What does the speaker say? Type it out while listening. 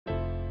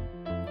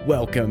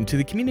Welcome to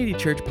the Community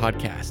Church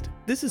Podcast.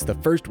 This is the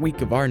first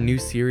week of our new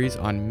series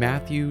on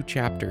Matthew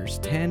chapters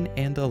 10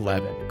 and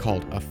 11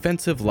 called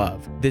Offensive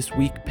Love. This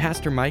week,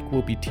 Pastor Mike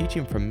will be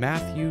teaching from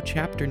Matthew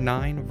chapter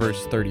 9,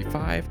 verse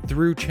 35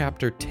 through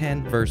chapter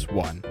 10, verse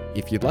 1.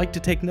 If you'd like to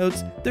take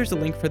notes, there's a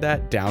link for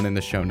that down in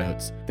the show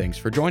notes. Thanks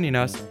for joining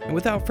us, and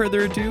without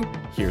further ado,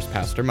 here's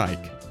Pastor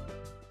Mike.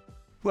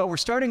 Well, we're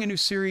starting a new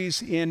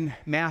series in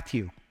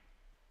Matthew.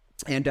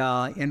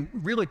 And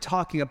really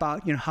talking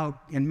about, how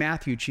in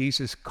Matthew,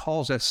 Jesus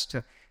calls us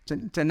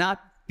to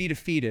not be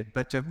defeated,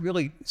 but to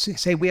really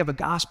say we have a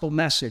gospel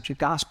message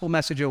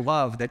of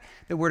love, that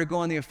we're to go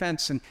on the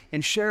offense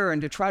and share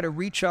and to try to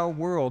reach our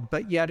world,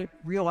 but yet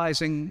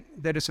realizing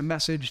that it's a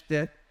message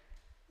that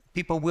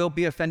people will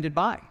be offended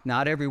by.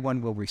 Not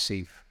everyone will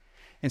receive.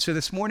 And so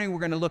this morning, we're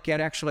going to look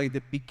at actually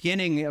the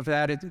beginning of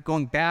that,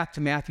 going back to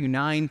Matthew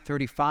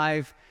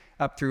 9:35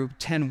 up through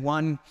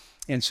 10:1.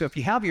 And so if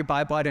you have your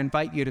Bible, I'd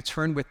invite you to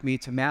turn with me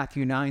to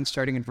Matthew 9,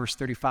 starting in verse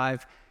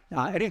 35.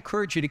 I'd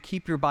encourage you to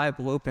keep your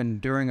Bible open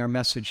during our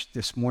message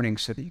this morning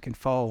so that you can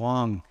follow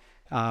along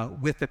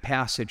with the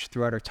passage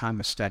throughout our time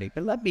of study.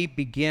 But let me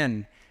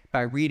begin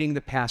by reading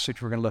the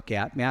passage we're going to look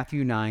at,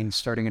 Matthew 9,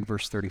 starting in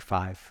verse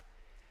 35.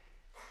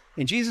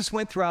 And Jesus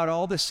went throughout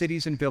all the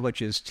cities and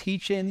villages,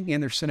 teaching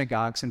in their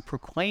synagogues and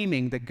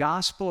proclaiming the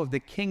gospel of the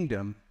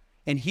kingdom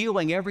and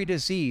healing every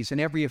disease and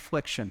every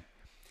affliction.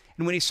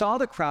 And when he saw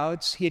the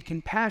crowds, he had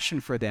compassion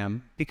for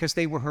them because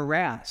they were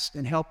harassed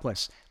and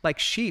helpless, like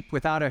sheep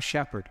without a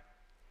shepherd.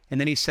 And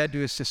then he said to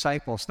his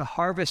disciples, "The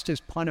harvest is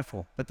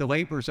plentiful, but the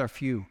laborers are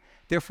few.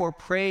 Therefore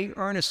pray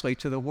earnestly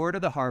to the Lord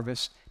of the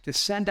harvest to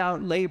send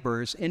out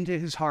laborers into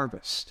his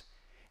harvest."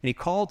 And he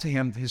called to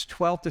him his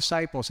 12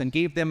 disciples and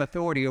gave them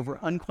authority over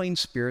unclean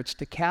spirits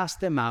to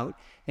cast them out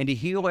and to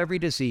heal every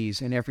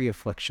disease and every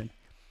affliction.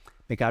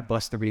 May God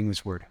bless the reading of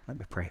his word. Let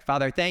me pray.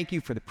 Father, I thank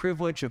you for the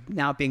privilege of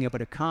now being able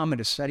to come and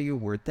to study your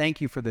word. Thank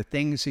you for the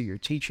things that you're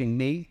teaching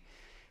me.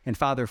 And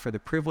Father, for the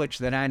privilege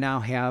that I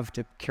now have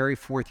to carry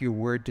forth your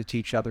word to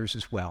teach others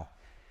as well.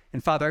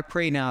 And Father, I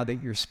pray now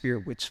that your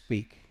spirit would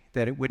speak,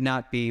 that it would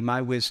not be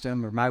my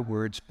wisdom or my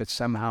words, but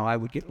somehow I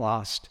would get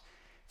lost.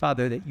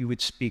 Father, that you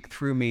would speak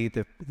through me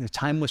the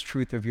timeless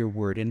truth of your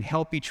word and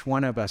help each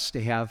one of us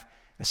to have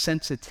a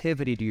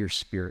sensitivity to your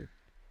spirit,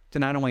 to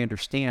not only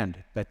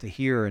understand, but to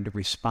hear and to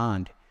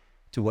respond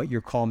to what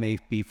your call may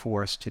be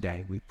for us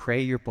today. We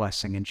pray your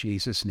blessing in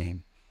Jesus'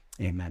 name.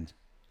 Amen.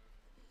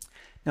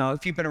 Now,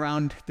 if you've been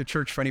around the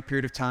church for any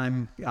period of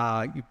time,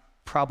 you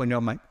probably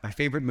know my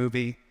favorite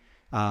movie,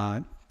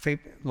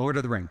 Lord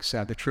of the Rings,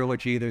 the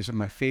trilogy. Those are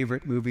my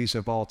favorite movies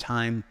of all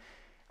time.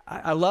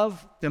 I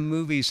love the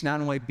movies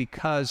not only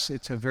because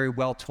it's a very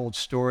well-told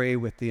story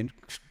with the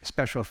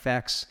special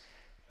effects,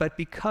 but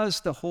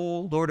because the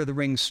whole Lord of the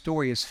Rings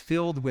story is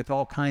filled with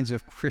all kinds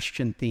of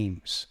Christian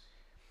themes.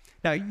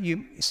 Now,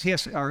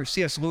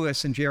 C.S.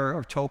 Lewis and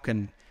J.R.R.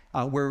 Tolkien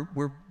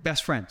were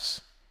best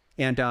friends.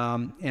 And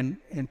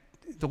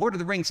the Lord of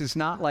the Rings is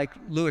not like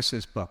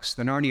Lewis's books,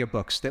 the Narnia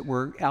books that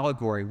were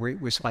allegory, where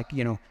it was like,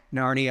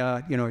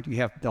 Narnia, you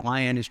have the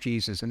lion is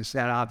Jesus, and it's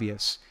that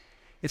obvious.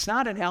 It's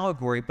not an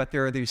allegory, but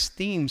there are these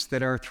themes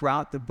that are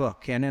throughout the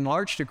book, and in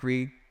large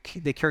degree,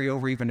 they carry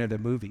over even to the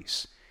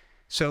movies.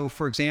 So,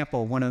 for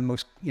example, one of the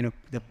most,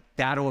 the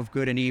battle of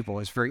good and evil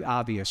is very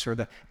obvious, or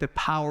the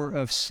power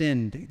of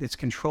sin, that's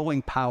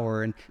controlling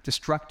power and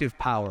destructive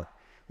power.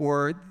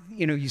 Or,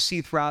 you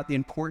see throughout the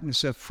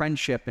importance of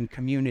friendship and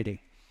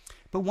community.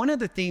 But one of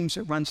the themes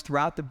that runs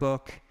throughout the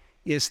book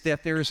is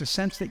that there is a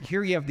sense that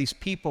here you have these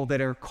people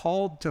that are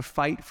called to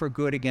fight for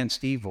good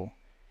against evil,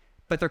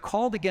 but they're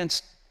called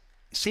against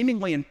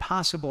seemingly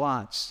impossible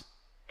odds.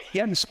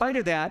 Yet in spite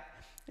of that,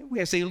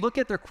 as they look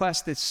at their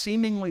quest that's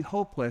seemingly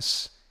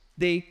hopeless,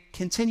 they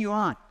continue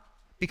on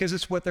because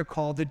it's what they're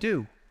called to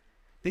do.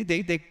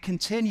 They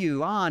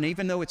continue on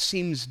even though it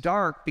seems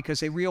dark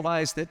because they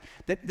realize that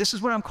this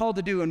is what I'm called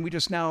to do, and we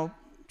just now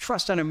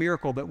trust on a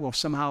miracle that will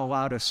somehow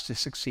allow us to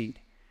succeed.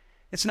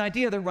 It's an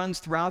idea that runs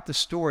throughout the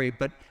story,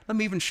 but let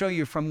me even show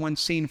you from one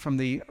scene from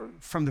the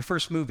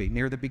first movie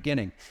near the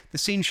beginning. The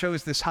scene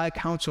shows this high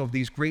council of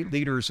these great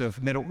leaders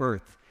of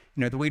Middle-earth,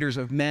 the leaders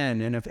of men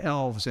and of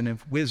elves and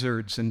of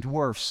wizards and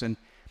dwarfs, and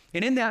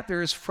in that,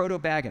 there is Frodo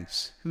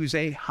Baggins, who's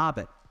a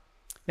hobbit.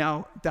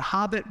 Now, the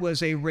hobbit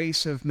was a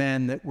race of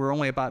men that were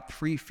only about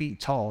 3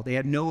 feet tall. They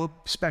had no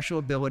special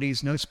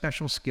abilities, no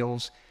special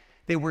skills.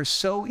 They were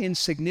so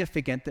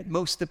insignificant that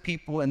most of the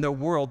people in the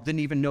world didn't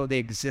even know they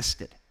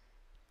existed.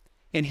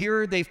 And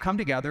here they've come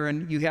together,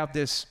 and you have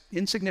this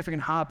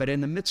insignificant hobbit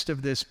in the midst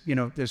of this,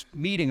 this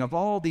meeting of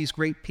all these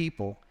great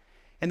people,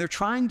 and they're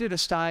trying to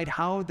decide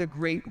how the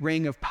great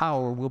ring of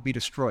power will be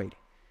destroyed.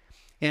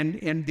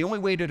 And the only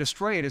way to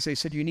destroy it is, they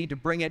said, you need to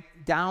bring it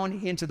down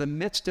into the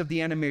midst of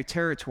the enemy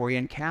territory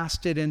and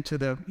cast it into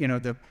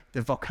the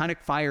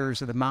volcanic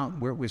fires of the mountain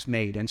where it was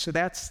made. And so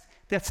that's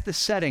the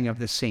setting of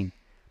this scene.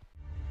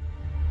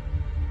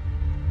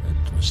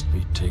 It must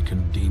be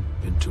taken deep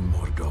into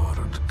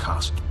Mordor and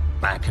cast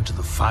back into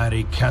the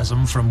fiery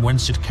chasm from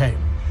whence it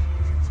came.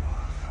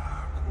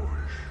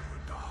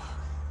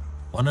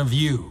 One of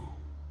you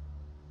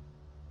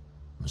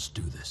must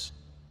do this.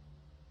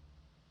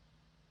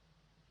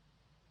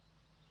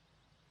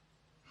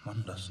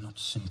 One does not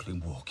simply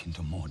walk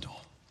into Mordor.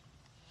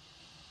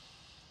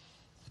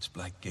 Its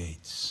black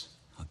gates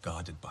are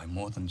guarded by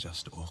more than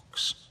just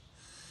orcs.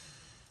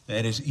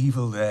 There is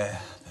evil there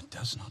that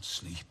does not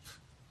sleep.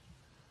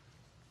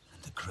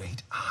 And the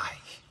great Eye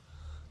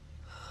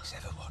is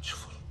ever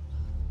watchful.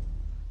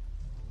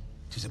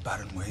 It is a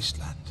barren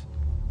wasteland,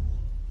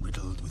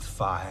 riddled with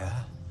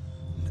fire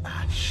and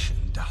ash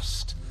and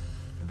dust.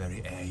 The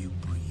very air you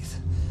breathe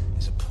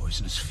is a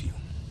poisonous fume.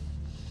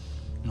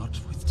 Not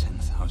with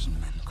 10,000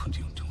 men could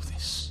you do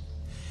this.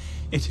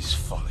 It is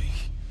folly.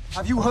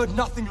 Have you heard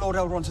nothing Lord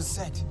Elrond has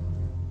said?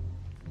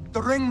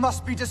 The ring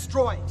must be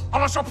destroyed.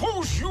 And I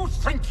suppose you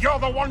think you're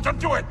the one to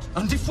do it!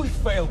 And if we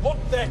fail, what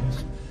then?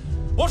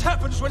 What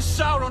happens when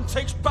Sauron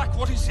takes back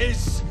what is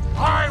his?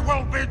 I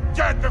will be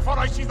dead before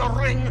I see the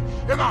ring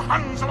in the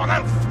hands of an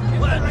elf!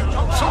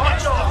 So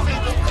much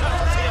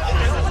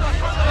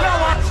no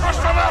one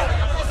trust an elf!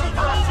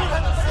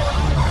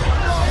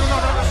 You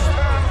not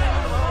understand?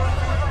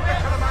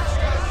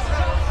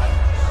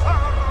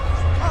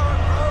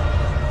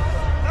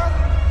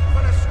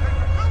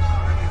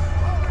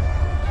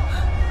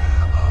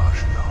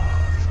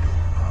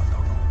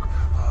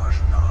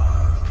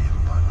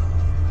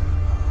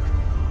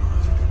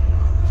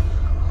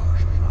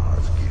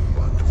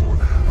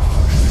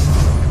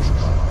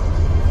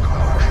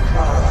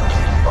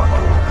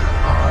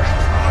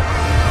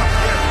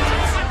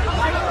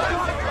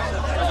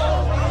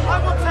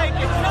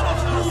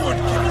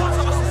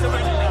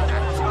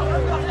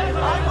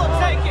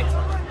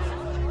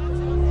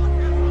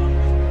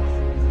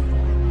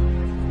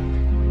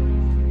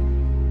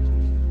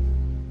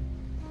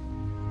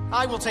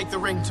 I will take the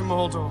ring to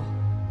Mordor.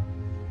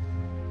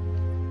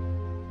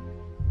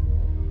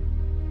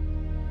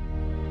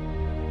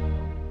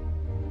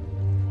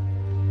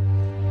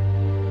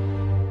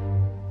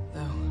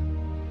 Though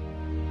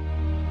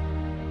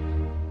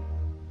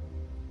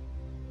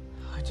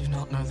I do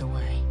not know the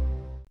way.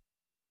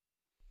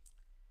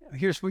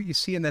 Here's what you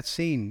see in that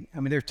scene.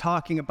 I mean, they're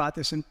talking about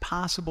this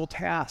impossible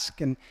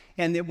task. And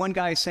the one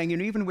guy is saying,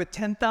 even with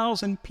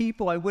 10,000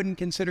 people, I wouldn't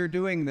consider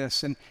doing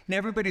this. And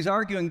everybody's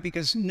arguing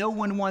because no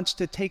one wants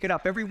to take it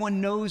up.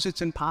 Everyone knows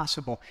it's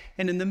impossible.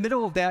 And in the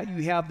middle of that,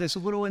 you have this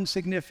little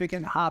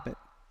insignificant hobbit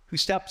who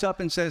steps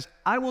up and says,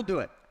 I will do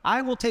it.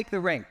 I will take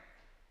the ring.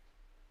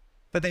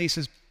 But then he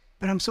says,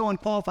 but I'm so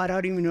unqualified, I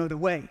don't even know the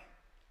way.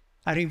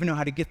 I don't even know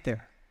how to get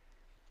there.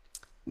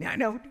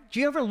 Now, do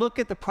you ever look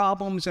at the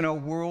problems in our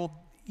world?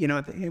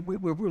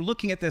 We're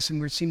looking at this and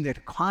we're seeing the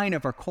decline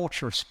of our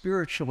culture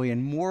spiritually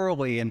and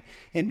morally, and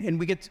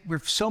we're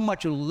so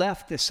much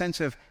left this sense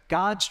of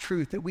God's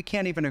truth that we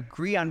can't even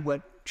agree on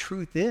what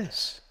truth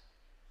is.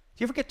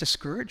 Do you ever get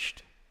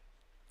discouraged?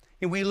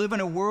 And we live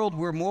in a world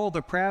where moral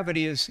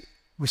depravity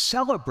was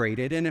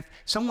celebrated, and if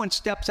someone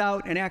steps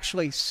out and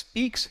actually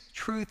speaks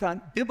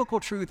biblical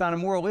truth on a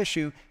moral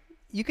issue,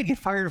 you could get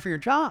fired for your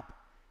job.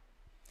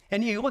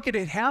 And you look at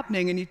it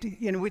happening, and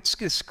it's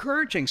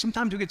discouraging.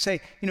 Sometimes we could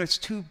say, it's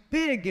too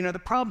big. The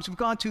problems have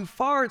gone too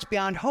far. It's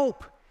beyond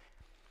hope.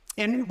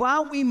 And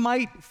while we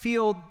might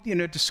feel,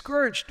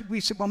 discouraged,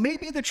 we say, well,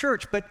 maybe the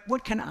church, but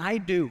what can I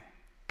do?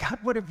 God,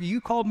 what have you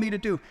called me to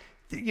do?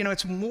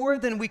 It's more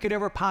than we could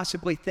ever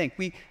possibly think.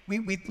 We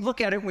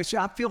look at it and we say,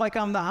 I feel like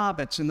I'm the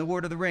hobbits in The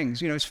Lord of the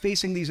Rings. It's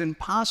facing these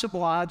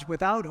impossible odds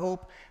without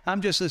hope.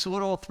 I'm just this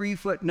little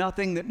 3-foot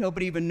nothing that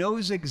nobody even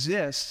knows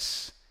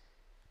exists.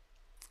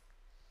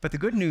 But the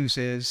good news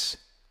is,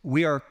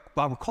 while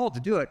we're called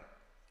to do it,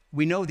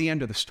 we know the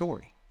end of the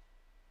story.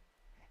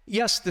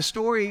 Yes, the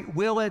story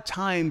will at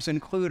times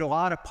include a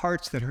lot of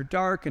parts that are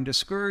dark and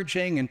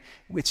discouraging, and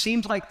it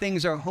seems like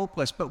things are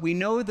hopeless, but we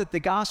know that the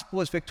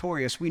gospel is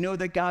victorious. We know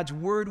that God's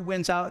word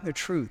wins out the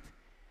truth.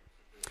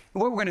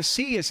 And what we're going to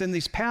see is in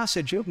this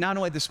passage, not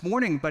only this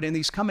morning, but in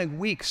these coming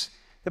weeks,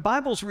 the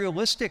Bible's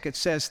realistic. It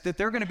says that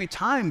there are going to be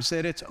times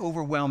that it's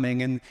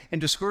overwhelming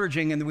and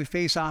discouraging and that we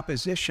face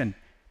opposition.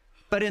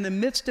 But in the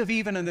midst of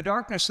even in the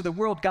darkness of the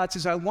world, God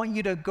says, I want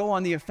you to go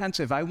on the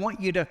offensive. I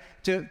want you to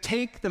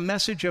take the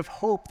message of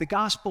hope, the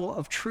gospel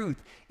of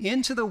truth,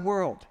 into the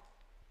world.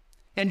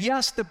 And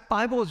yes,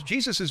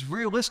 Jesus is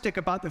realistic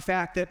about the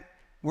fact that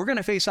we're going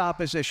to face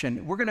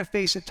opposition. We're going to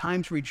face at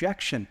times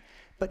rejection.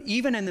 But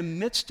even in the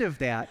midst of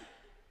that,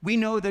 we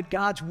know that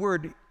God's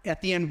word at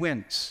the end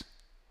wins.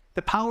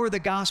 The power of the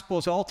gospel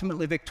is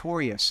ultimately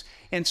victorious.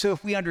 And so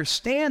if we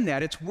understand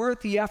that, it's worth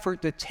the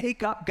effort to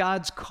take up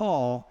God's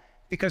call,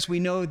 because we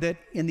know that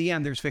in the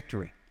end there's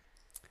victory.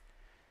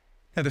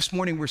 Now this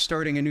morning we're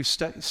starting a new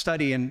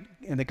study in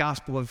the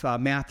Gospel of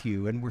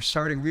Matthew, and we're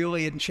starting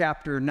really in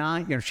chapter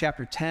 9,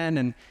 chapter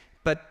 10.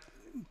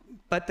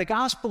 But the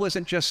gospel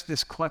isn't just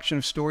this collection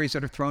of stories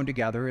that are thrown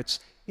together.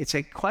 It's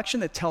a collection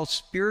that tells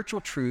spiritual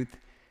truth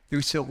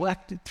through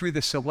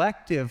the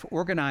selective,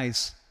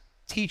 organized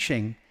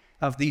teaching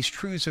of these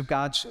truths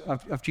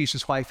of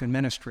Jesus' life and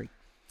ministry.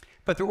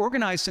 But they're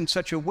organized in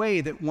such a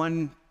way that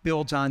one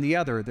builds on the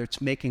other,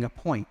 that's making a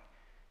point.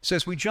 So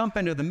as we jump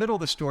into the middle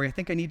of the story, I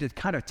think I need to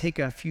kind of take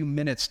a few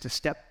minutes to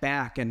step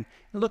back and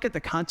look at the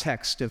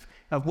context of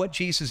what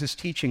Jesus is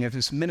teaching, of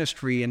his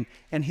ministry,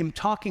 and him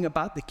talking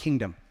about the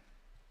kingdom.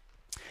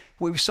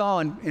 What we saw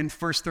in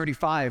verse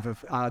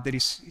 35 that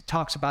he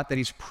talks about that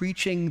he's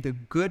preaching the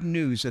good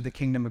news of the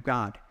kingdom of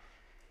God.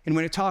 And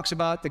when it talks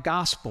about the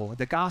gospel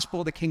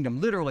of the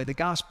kingdom, literally the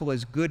gospel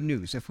is good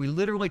news. If we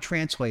literally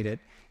translate it,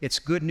 it's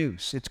good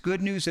news. It's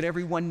good news that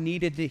everyone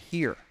needed to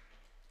hear.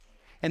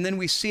 And then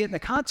we see it in the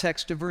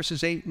context of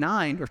verses 8,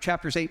 9, or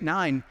chapters 8,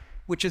 9,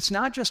 which it's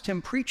not just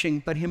him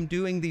preaching, but him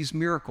doing these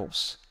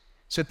miracles.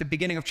 So at the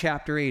beginning of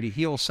chapter 8, he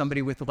heals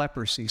somebody with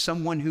leprosy,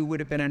 someone who would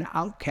have been an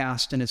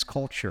outcast in his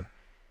culture.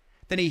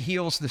 Then he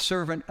heals the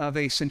servant of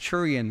a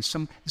centurion.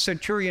 The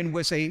centurion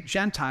was a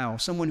Gentile,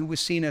 someone who was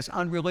seen as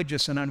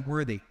unreligious and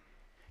unworthy.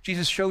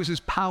 Jesus shows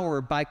his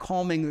power by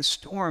calming the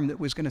storm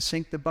that was going to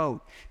sink the boat.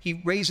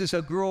 He raises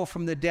a girl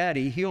from the dead.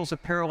 He heals a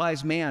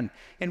paralyzed man.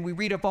 And we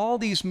read of all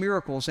these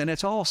miracles, and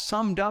it's all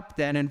summed up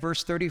then in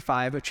verse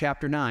 35 of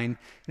chapter 9. And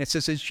it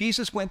says, as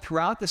Jesus went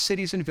throughout the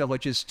cities and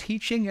villages,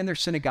 teaching in their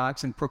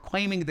synagogues and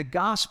proclaiming the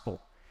gospel,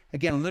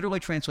 again,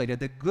 literally translated,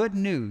 the good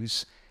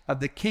news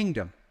of the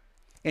kingdom,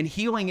 and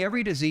healing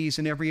every disease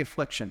and every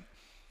affliction.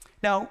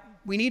 Now,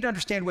 we need to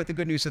understand what the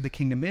good news of the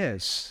kingdom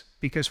is,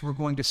 because we're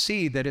going to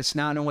see that it's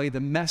not only the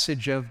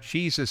message of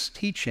Jesus'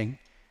 teaching,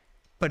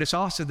 but it's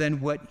also then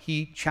what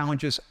he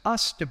challenges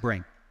us to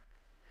bring.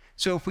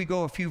 So if we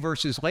go a few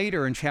verses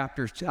later in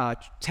chapter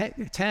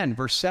 10,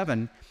 verse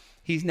 7,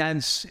 he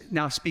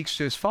now speaks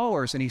to his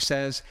followers and he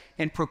says,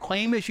 and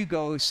proclaim as you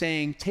go,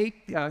 saying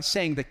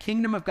the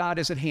kingdom of God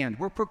is at hand.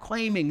 We're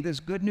proclaiming this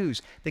good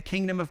news, the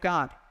kingdom of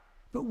God.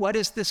 But what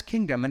is this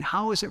kingdom, and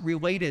how is it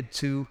related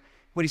to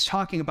what he's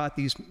talking about,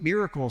 these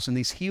miracles and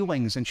these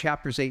healings in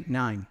chapters 8 and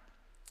 9?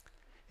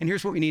 And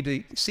here's what we need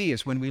to see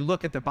is when we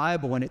look at the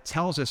Bible and it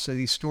tells us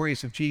these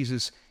stories of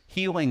Jesus'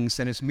 healings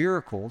and his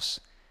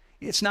miracles,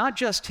 it's not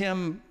just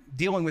him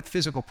dealing with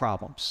physical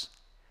problems.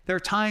 There are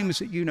times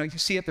that, you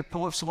see at the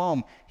Pool of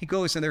Siloam, he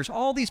goes and there's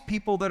all these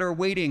people that are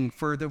waiting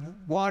for the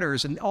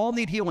waters and all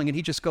need healing, and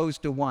he just goes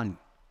to one.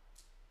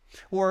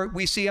 Or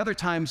we see other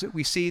times that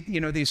we see,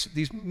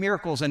 these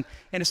miracles, and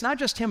it's not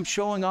just him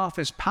showing off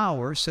his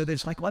power, so that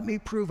it's like, let me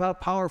prove how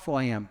powerful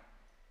I am.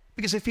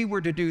 Because if he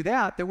were to do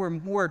that, there were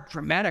more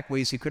dramatic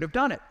ways he could have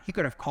done it. He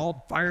could have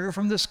called fire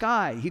from the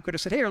sky. He could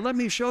have said, here, let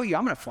me show you.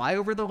 I'm going to fly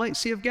over the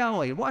Sea of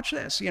Galilee. Watch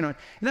this. And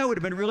that would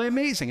have been really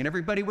amazing, and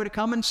everybody would have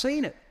come and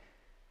seen it.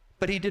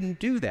 But he didn't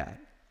do that.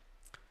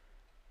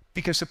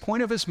 Because the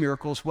point of his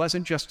miracles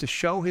wasn't just to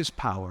show his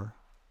power.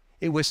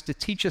 It was to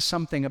teach us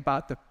something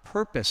about the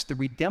purpose, the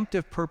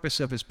redemptive purpose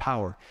of his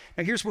power.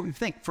 Now, here's what we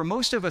think. For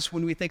most of us,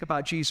 when we think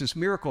about Jesus'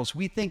 miracles,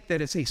 we think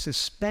that it's a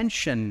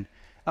suspension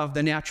of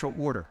the natural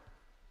order.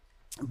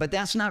 But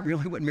that's not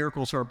really what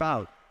miracles are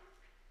about.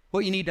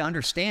 What you need to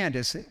understand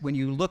is that when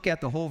you look at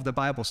the whole of the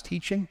Bible's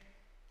teaching,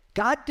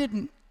 God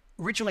didn't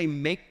originally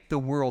make the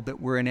world that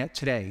we're in it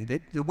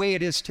today, the way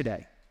it is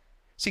today.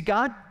 See,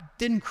 God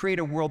didn't create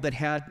a world that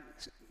had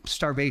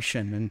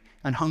starvation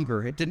and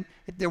hunger.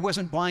 There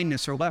wasn't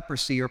blindness or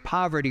leprosy or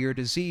poverty or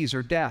disease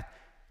or death.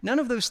 None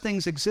of those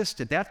things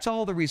existed. That's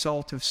all the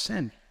result of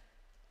sin.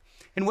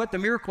 And what the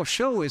miracles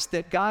show is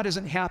that God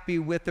isn't happy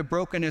with the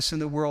brokenness in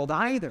the world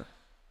either,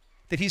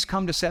 that he's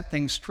come to set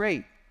things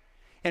straight.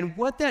 And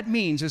what that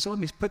means is, let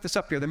me put this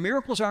up here, the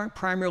miracles aren't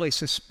primarily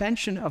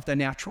suspension of the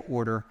natural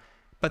order,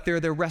 but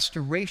they're the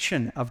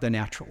restoration of the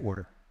natural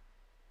order.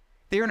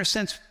 They're, in a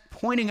sense,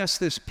 pointing us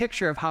this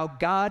picture of how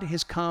God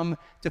has come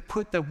to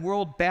put the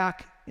world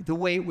back the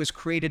way it was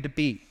created to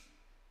be,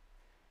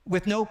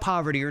 with no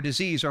poverty or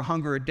disease or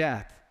hunger or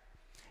death.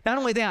 Not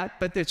only that,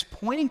 but it's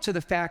pointing to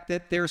the fact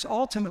that there's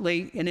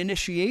ultimately an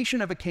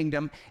initiation of a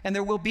kingdom, and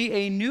there will be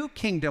a new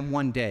kingdom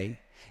one day.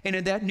 And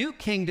in that new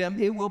kingdom,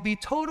 it will be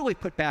totally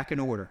put back in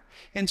order.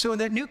 And so in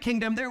that new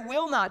kingdom, there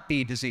will not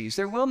be disease,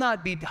 there will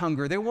not be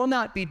hunger, there will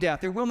not be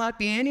death, there will not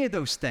be any of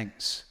those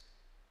things.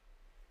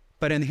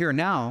 But in the here and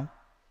now,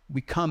 we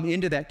come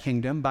into that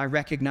kingdom by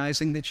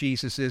recognizing that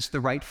Jesus is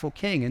the rightful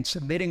king and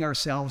submitting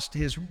ourselves to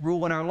his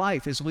rule in our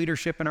life, his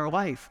leadership in our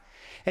life.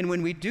 And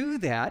when we do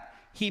that,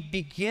 he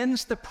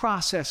begins the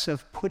process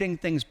of putting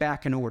things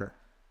back in order.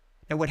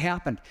 And what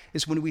happened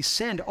is when we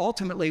sinned,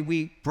 ultimately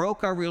we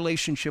broke our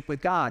relationship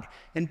with God.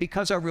 And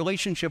because our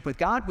relationship with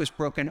God was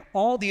broken,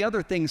 all the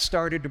other things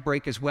started to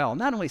break as well.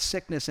 Not only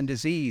sickness and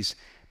disease,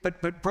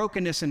 but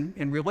brokenness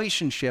in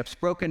relationships,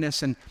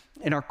 brokenness in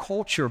our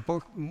culture,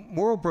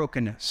 moral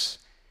brokenness.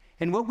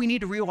 And what we need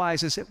to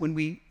realize is that when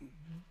we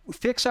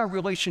fix our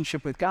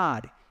relationship with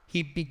God,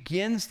 he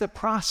begins the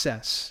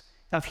process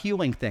of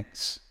healing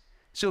things.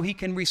 So he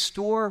can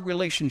restore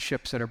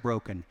relationships that are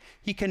broken.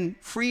 He can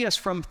free us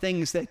from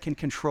things that can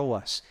control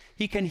us.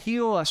 He can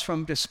heal us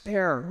from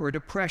despair or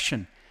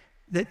depression,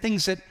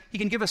 things that he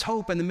can give us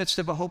hope in the midst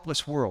of a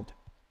hopeless world.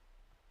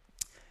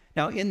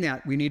 Now, in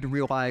that, we need to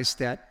realize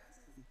that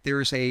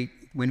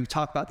when we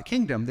talk about the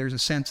kingdom, there's a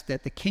sense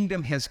that the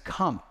kingdom has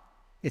come.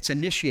 It's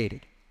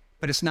initiated,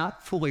 but it's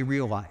not fully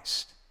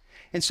realized.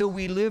 And so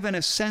we live in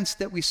a sense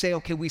that we say,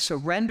 okay, we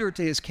surrender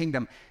to his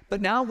kingdom.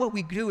 But now what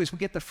we do is we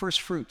get the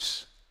first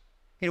fruits.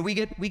 We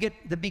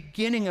get the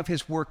beginning of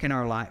his work in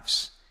our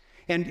lives.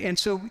 And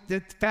so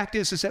the fact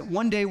is that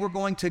one day we're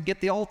going to get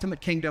the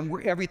ultimate kingdom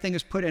where everything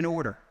is put in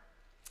order.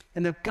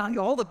 And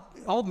all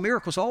the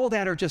miracles, all of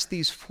that are just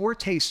these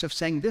foretastes of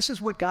saying, this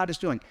is what God is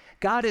doing.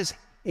 God is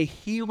a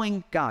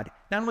healing God,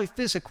 not only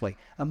physically,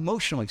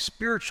 emotionally,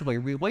 spiritually,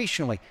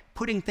 relationally,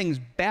 putting things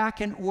back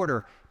in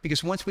order,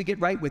 because once we get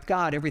right with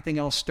God, everything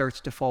else starts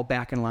to fall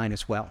back in line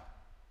as well.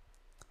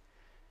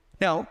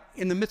 Now,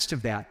 in the midst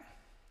of that,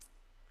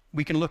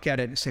 we can look at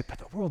it and say, but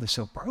the world is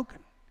so broken.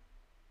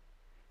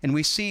 And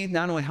we see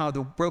not only how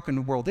the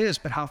broken world is,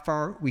 but how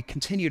far we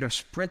continue to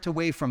sprint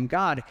away from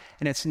God.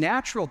 And it's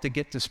natural to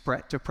get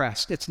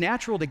depressed. It's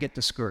natural to get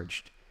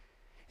discouraged.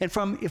 And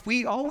if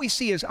we all we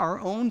see is our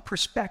own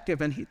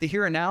perspective and the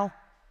here and now,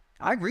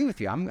 I agree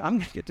with you. I'm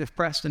going to get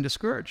depressed and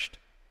discouraged.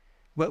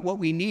 But what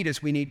we need is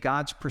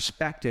God's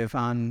perspective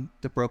on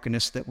the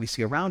brokenness that we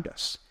see around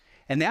us.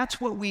 And that's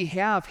what we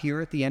have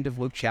here at the end of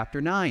Luke chapter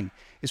 9,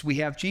 is we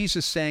have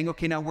Jesus saying,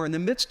 okay, now we're in the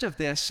midst of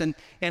this, and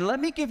let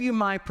me give you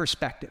my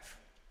perspective.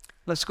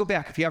 Let's go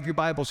back. If you have your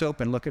Bibles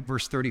open, look at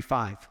verse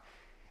 35.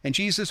 And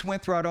Jesus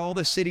went throughout all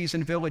the cities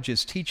and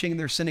villages, teaching in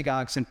their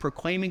synagogues and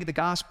proclaiming the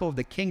gospel of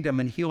the kingdom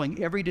and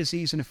healing every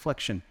disease and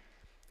affliction.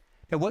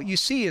 Now what you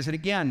see is that,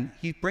 again,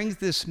 he brings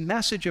this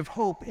message of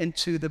hope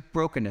into the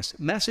brokenness,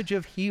 message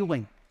of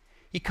healing.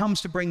 He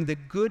comes to bring the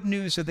good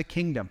news of the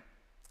kingdom.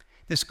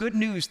 This good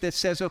news that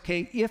says,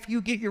 okay, if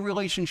you get your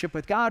relationship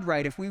with God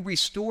right, if we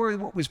restore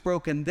what was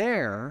broken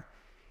there,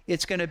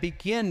 it's going to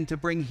begin to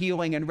bring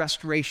healing and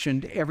restoration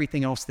to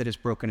everything else that is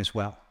broken as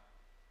well.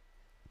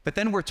 But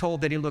then we're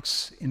told that he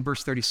looks in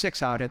verse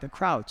 36 out at the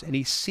crowds, and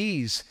he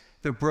sees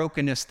the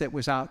brokenness that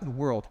was out in the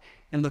world.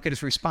 And look at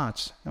his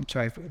response.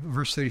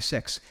 Verse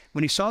 36.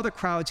 When he saw the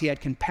crowds, he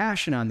had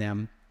compassion on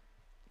them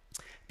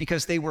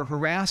because they were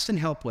harassed and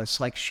helpless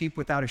like sheep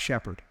without a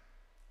shepherd.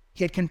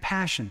 He had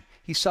compassion.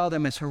 He saw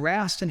them as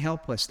harassed and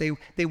helpless.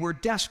 They were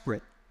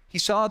desperate. He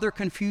saw their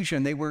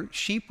confusion. They were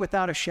sheep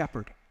without a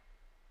shepherd.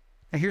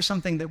 Now here's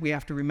something that we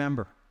have to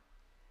remember,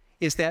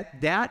 is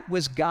that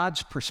was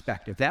God's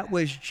perspective. That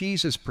was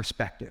Jesus'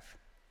 perspective.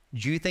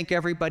 Do you think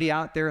everybody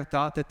out there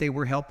thought that they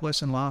were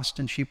helpless and lost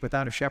and sheep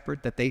without a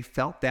shepherd, that they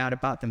felt that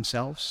about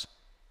themselves?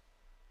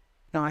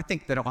 No, I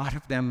think that a lot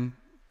of them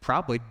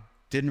probably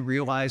didn't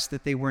realize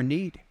that they were in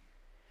need.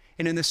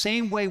 And in the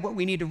same way, what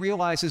we need to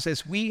realize is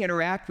as we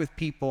interact with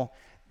people,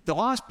 the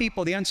lost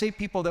people, the unsaved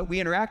people that we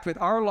interact with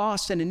are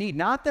lost and in need.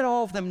 Not that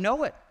all of them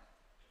know it.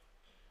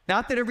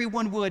 Not that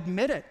everyone will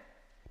admit it.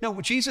 No,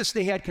 with Jesus,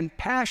 they had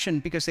compassion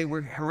because they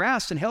were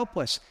harassed and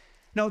helpless.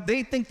 No,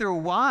 they think they're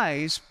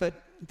wise, but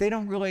they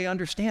don't really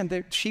understand.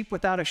 They're sheep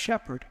without a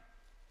shepherd.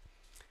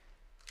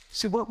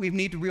 So what we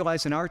need to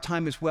realize in our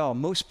time as well,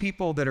 most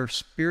people that are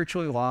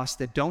spiritually lost,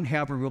 that don't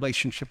have a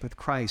relationship with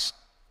Christ,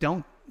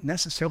 don't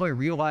necessarily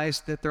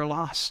realize that they're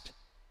lost.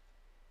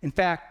 In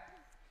fact,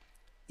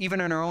 even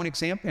in our own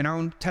example, in our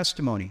own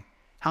testimony,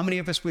 how many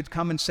of us would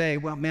come and say,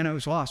 well, man, I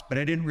was lost, but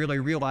I didn't really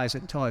realize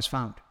it until I was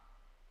found.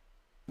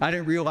 I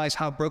didn't realize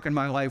how broken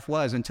my life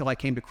was until I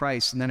came to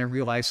Christ, and then I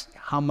realized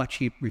how much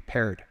he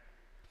repaired.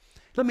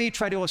 Let me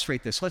try to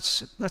illustrate this.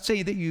 Let's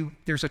say that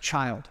there's a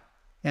child,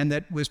 and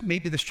that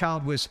maybe this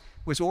child was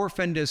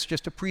orphaned as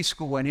just a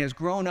preschool and has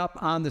grown up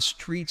on the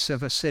streets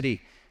of a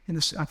city. And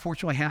this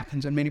unfortunately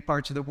happens in many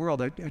parts of the world.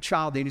 A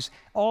child,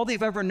 all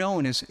they've ever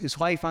known is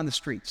life on the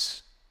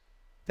streets.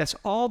 That's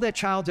all that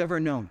child's ever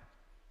known.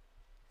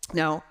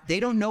 Now, they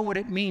don't know what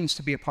it means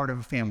to be a part of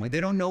a family. They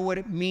don't know what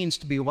it means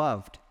to be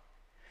loved.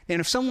 And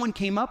if someone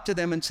came up to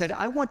them and said,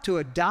 I want to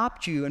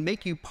adopt you and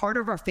make you part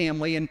of our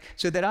family and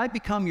so that I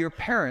become your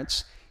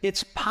parents,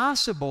 it's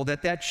possible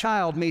that that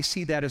child may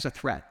see that as a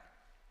threat.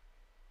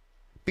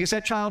 Because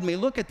that child may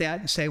look at that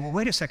and say, well,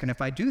 wait a second,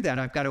 if I do that,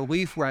 I've got to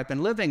leave where I've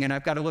been living and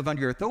I've got to live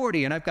under your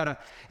authority and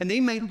and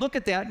they may look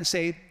at that and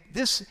say,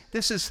 this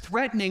is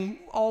threatening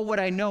all what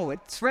I know.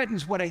 It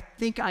threatens what I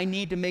think I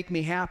need to make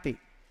me happy.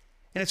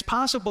 And it's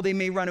possible they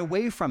may run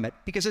away from it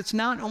because it's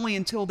not only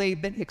until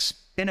they've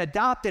been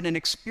adopted and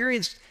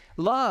experienced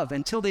love,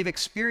 until they've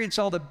experienced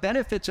all the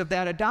benefits of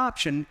that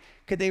adoption,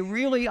 could they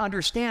really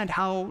understand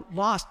how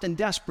lost and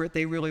desperate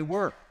they really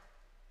were.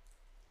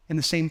 And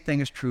the same thing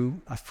is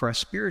true for us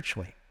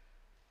spiritually.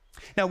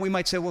 Now we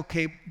might say, well,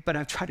 okay, but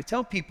I've tried to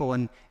tell people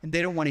and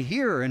they don't want to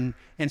hear. And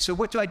so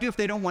what do I do if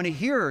they don't want to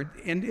hear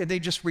and they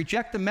just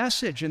reject the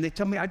message and they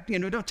tell me,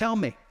 don't tell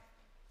me.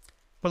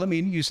 Well, let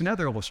me use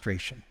another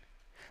illustration.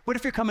 What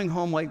if you're coming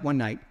home late one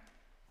night?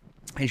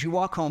 As you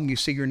walk home, you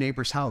see your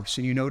neighbor's house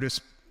and you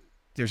notice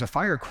there's a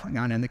fire going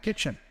on in the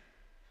kitchen.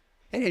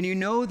 And you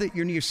know that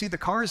you see the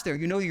cars there.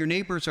 You know your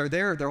neighbors are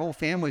there. Their whole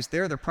family's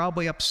there. They're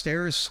probably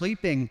upstairs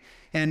sleeping.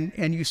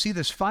 And you see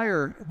this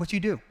fire. What do you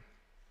do?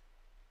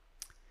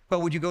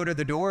 Well, would you go to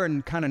the door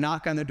and kind of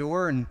knock on the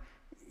door and,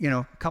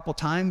 a couple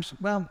times?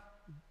 Well,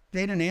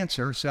 they didn't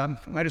answer, so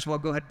I might as well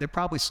go ahead. They're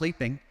probably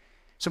sleeping.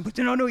 So,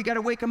 no, you got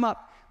to wake them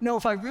up. No,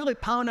 if I really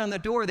pound on the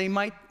door, they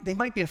might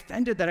be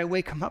offended that I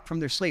wake them up from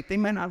their sleep. They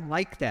might not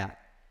like that.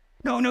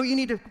 No, you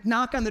need to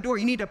knock on the door.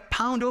 You need to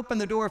pound open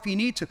the door if you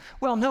need to.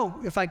 Well, no,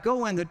 if I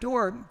go in the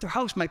door, their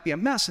house might be a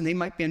mess and they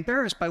might be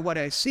embarrassed by what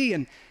I see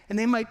and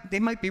they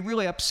might be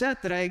really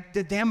upset that I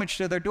did damage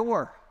to their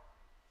door.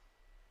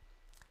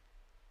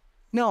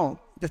 No,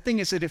 the thing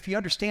is that if you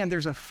understand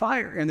there's a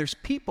fire and there's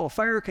people,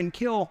 fire can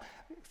kill.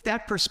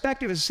 That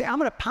perspective is to say, I'm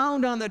going to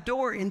pound on the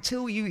door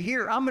until you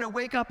hear. I'm going to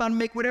wake up and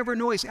make whatever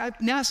noise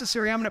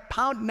necessary. I'm going to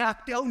pound,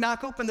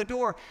 knock open the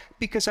door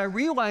because I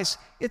realize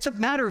it's a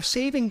matter of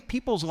saving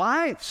people's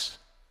lives.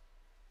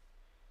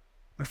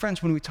 My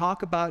friends, when we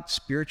talk about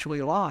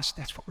spiritually lost,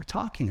 that's what we're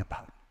talking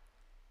about.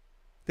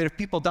 That if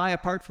people die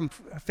apart from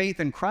faith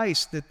in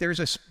Christ, that they're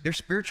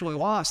spiritually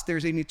lost.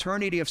 There's an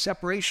eternity of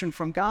separation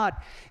from God.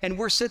 And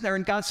we're sitting there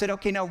and God said,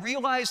 okay, now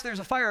realize there's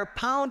a fire,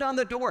 pound on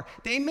the door.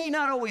 They may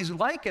not always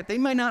like it. They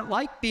may not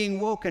like being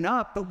woken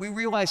up, but we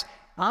realize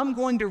I'm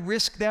going to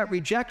risk that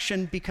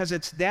rejection because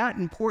it's that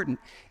important.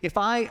 If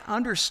I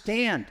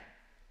understand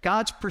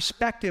God's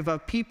perspective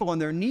of people and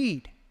their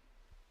need,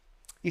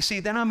 you see,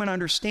 then I'm going to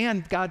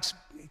understand God's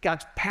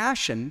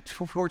passion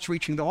towards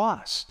reaching the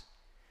lost.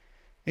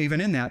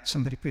 Even in that,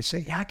 somebody could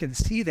say, yeah, I can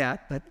see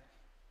that, but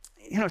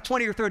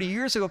 20 or 30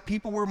 years ago,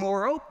 people were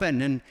more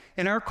open, and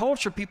in our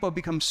culture, people have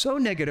become so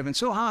negative and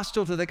so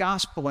hostile to the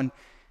gospel, and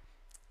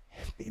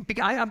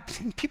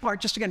people are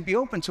just going to be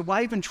open, so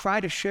why even try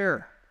to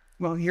share?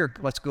 Well, here,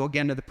 let's go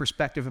again to the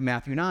perspective of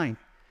Matthew 9.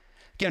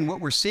 Again,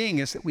 what we're seeing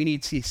is that we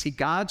need to see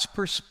God's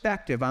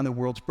perspective on the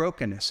world's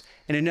brokenness.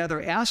 And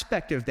another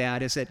aspect of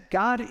that is that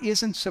God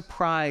isn't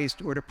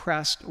surprised or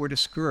depressed or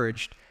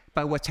discouraged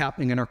by what's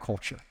happening in our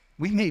culture.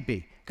 We may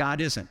be.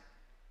 God isn't.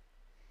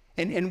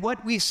 And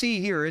what we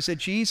see here is that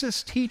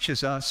Jesus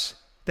teaches us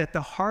that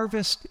the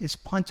harvest is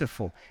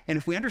plentiful. And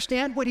if we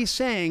understand what he's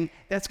saying,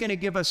 that's going to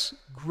give us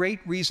great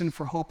reason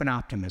for hope and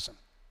optimism.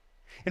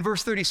 In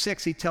verse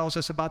 36, he tells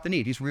us about the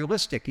need. He's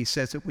realistic. He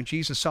says that when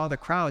Jesus saw the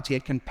crowds, he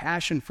had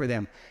compassion for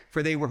them,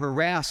 for they were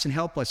harassed and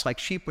helpless like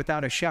sheep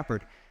without a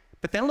shepherd.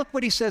 But then look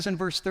what he says in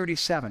verse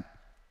 37. And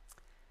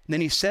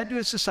then he said to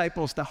his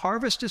disciples, the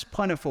harvest is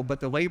plentiful,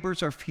 but the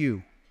laborers are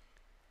few.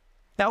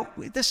 Now,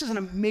 this is an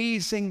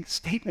amazing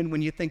statement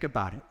when you think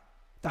about it.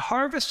 The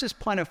harvest is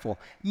plentiful,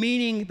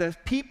 meaning the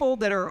people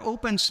that are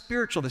open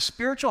spiritual, the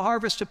spiritual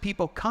harvest of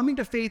people coming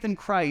to faith in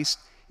Christ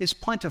is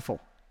plentiful.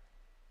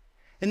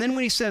 And then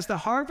when he says the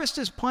harvest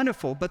is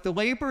plentiful, but the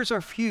laborers are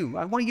few,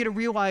 I want you to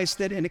realize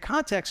that in the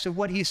context of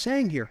what he's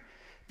saying here.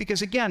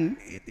 Because again,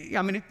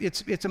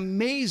 it's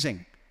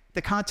amazing,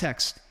 the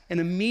context and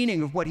the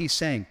meaning of what he's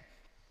saying.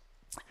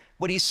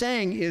 What he's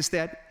saying is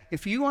that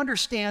if you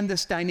understand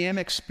this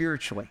dynamic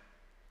spiritually,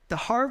 the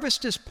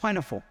harvest is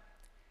plentiful.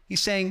 He's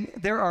saying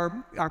there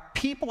are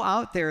people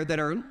out there that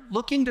are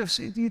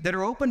that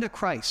are open to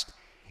Christ.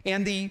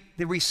 And the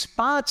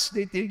response,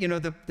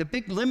 the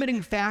big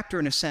limiting factor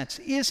in a sense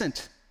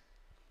isn't,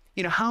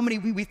 how many,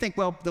 we think,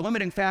 well, the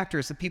limiting factor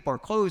is that people are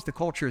closed, the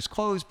culture is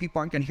closed, people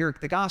aren't going to hear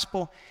the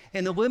gospel.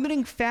 And the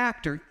limiting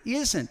factor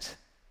isn't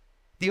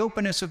the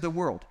openness of the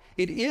world.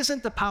 It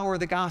isn't the power of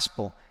the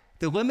gospel.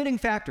 The limiting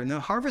factor, and the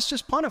harvest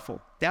is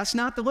plentiful, that's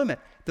not the limit.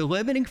 The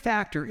limiting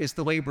factor is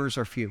the laborers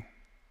are few.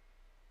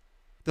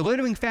 The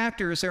limiting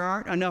factor is there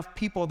aren't enough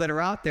people that are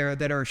out there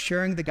that are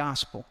sharing the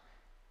gospel.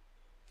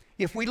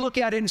 If we look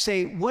at it and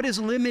say, what is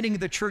limiting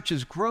the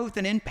church's growth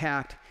and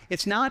impact?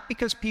 It's not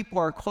because people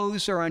are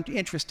closed or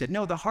uninterested.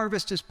 No, the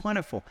harvest is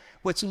plentiful.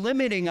 What's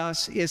limiting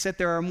us is that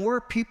there are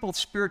more people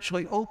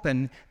spiritually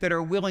open that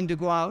are willing to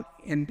go out,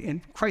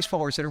 and Christ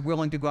followers that are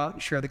willing to go out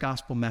and share the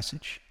gospel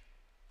message.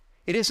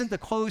 It isn't the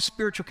closed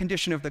spiritual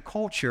condition of the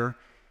culture.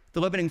 The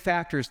limiting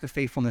factor is the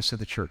faithfulness of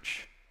the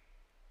church.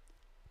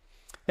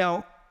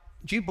 Now,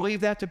 do you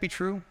believe that to be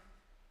true?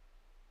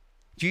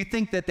 Do you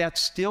think that that's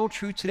still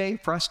true today,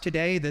 for us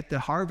today, that the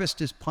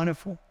harvest is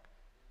plentiful?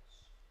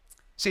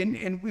 See,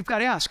 and we've got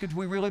to ask, do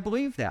we really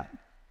believe that?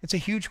 It's a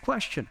huge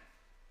question.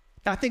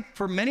 Now, I think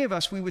for many of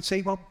us, we would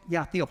say, well,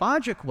 yeah,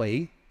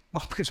 theologically,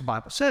 well, because the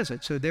Bible says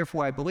it, so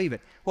therefore I believe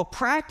it. Well,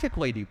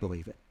 practically, do you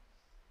believe it?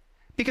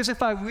 Because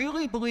if I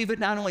really believe it,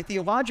 not only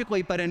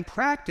theologically, but in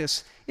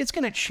practice, it's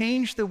going to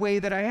change the way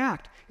that I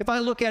act. If I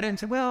look at it and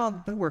say,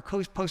 well, we're a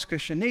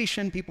post-Christian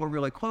nation, people are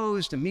really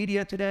closed, the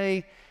media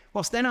today,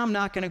 well, then I'm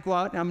not going to go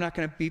out and I'm not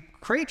going to be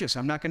courageous.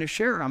 I'm not going to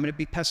share. I'm going to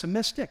be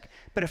pessimistic.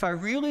 But if I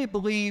really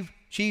believe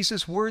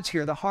Jesus' words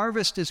here, the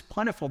harvest is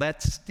plentiful,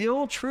 that's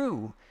still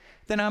true,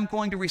 then I'm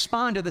going to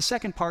respond to the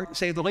second part and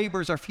say the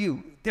laborers are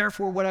few.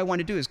 Therefore, what I want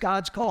to do is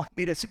God's calling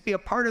me to be a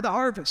part of the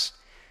harvest.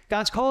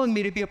 God's calling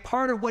me to be a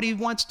part of what he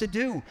wants to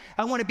do.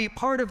 I want to be a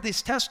part of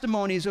these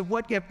testimonies of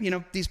what,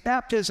 these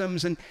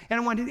baptisms. And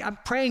I'm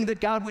praying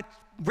that God would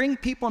bring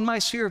people in my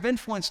sphere of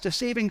influence to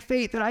saving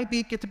faith, that I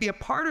get to be a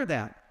part of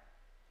that.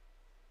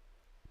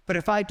 But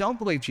if I don't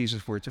believe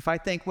Jesus' words, if I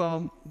think,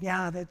 well,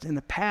 yeah, that's in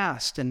the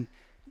past, and,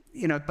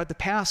 but the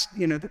past,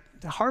 the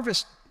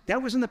harvest,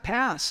 that was in the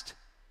past.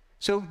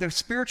 So the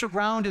spiritual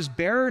ground is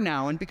bare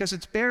now, and because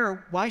it's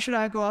bare, why should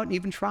I go out and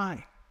even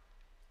try?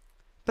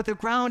 But the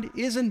ground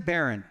isn't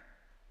barren.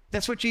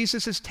 That's what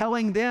Jesus is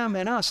telling them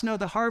and us. No,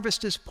 the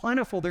harvest is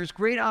plentiful. There's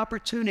great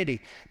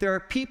opportunity. There are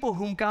people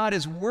whom God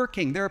is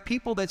working. There are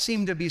people that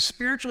seem to be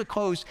spiritually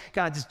closed.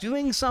 God's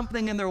doing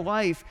something in their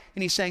life,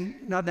 and he's saying,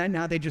 no,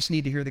 now they just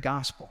need to hear the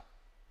gospel.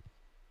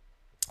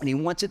 And he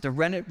wants it to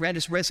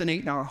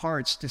resonate in our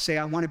hearts to say,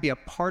 I want to be a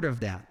part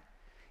of that.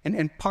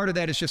 And part of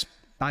that is just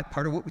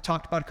part of what we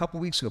talked about a couple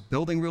weeks ago,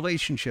 building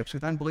relationships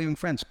with unbelieving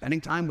friends, spending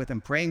time with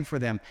them, praying for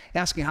them,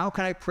 asking, how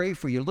can I pray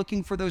for you?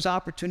 Looking for those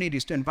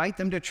opportunities to invite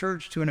them to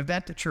church, to an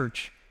event at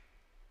church.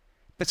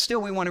 But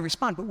still we want to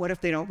respond. But what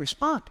if they don't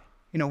respond?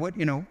 We want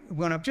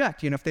to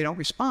object, if they don't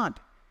respond.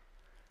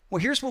 Well,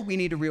 here's what we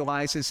need to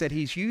realize is that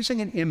he's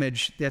using an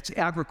image that's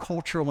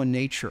agricultural in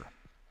nature.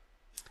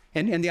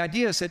 And the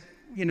idea is that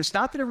it's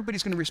not that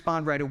everybody's going to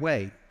respond right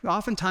away.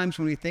 Oftentimes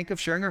when we think of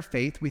sharing our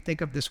faith, we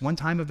think of this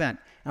one-time event.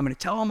 I'm going to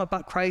tell them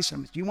about Christ.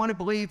 Do you want to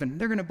believe? And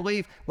they're going to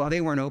believe. Well, they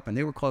weren't open.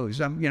 They were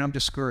closed. I'm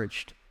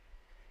discouraged.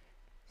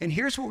 And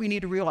here's what we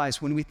need to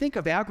realize. When we think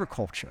of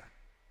agriculture,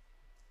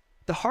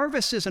 the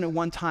harvest isn't a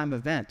one-time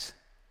event.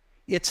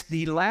 It's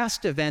the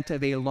last event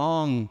of a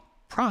long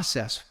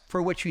process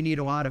for which you need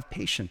a lot of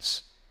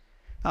patience.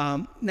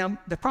 Now,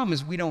 the problem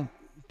is we don't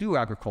do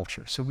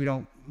agriculture,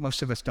 so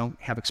most of us don't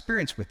have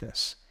experience with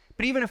this.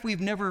 But even if we've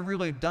never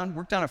really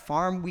worked on a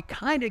farm, we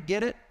kind of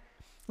get it.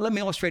 Let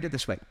me illustrate it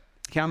this way.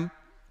 I'm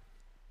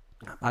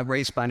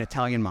raised by an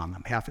Italian mom.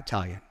 I'm half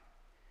Italian.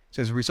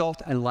 So as a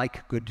result, I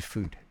like good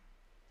food.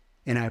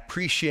 And I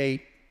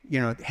appreciate,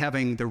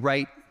 having the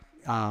right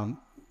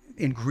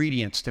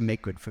ingredients to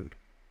make good food.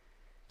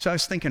 So I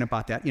was thinking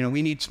about that.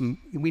 We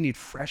need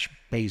fresh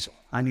basil.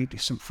 I need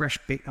some fresh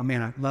basil. Oh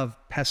man, I love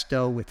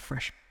pesto with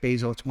fresh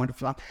basil. It's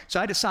wonderful. So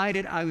I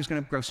decided I was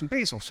going to grow some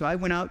basil. So I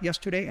went out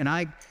yesterday and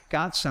I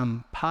got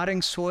some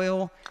potting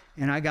soil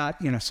and I got,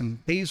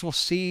 some basil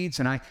seeds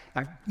and I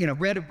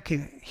read,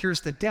 okay,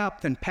 here's the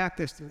depth and packed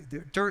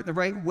the dirt the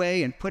right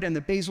way and put in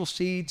the basil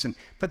seeds and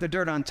put the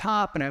dirt on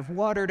top and I've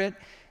watered it.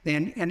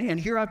 And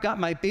here I've got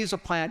my basil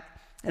plant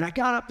and I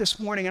got up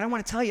this morning and I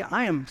want to tell you,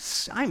 I'm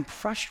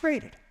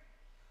frustrated.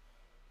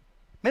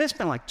 Man, it's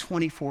been like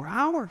 24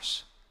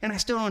 hours, and I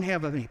still don't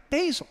have any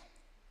basil.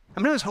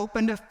 I was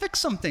hoping to fix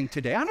something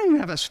today. I don't even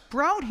have a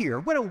sprout here.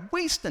 What a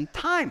waste of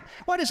time.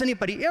 Why does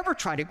anybody ever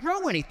try to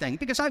grow anything?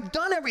 Because I've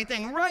done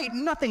everything right,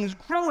 and nothing's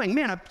growing.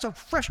 Man, I'm so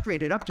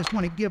frustrated. I just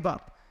want to give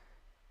up.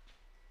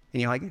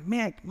 And you're like,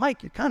 man,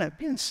 Mike, you're kind of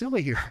being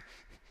silly here.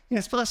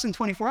 It's less than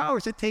 24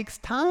 hours. It takes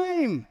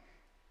time.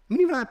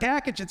 Even on a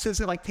package, it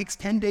says it takes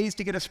 10 days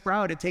to get a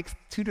sprout. It takes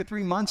 2 to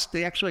 3 months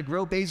to actually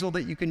grow basil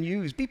that you can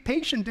use. Be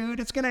patient, dude.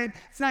 It's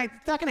not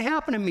going to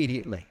happen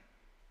immediately.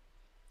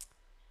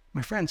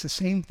 My friends, the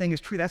same thing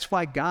is true. That's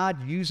why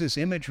God uses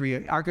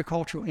imagery,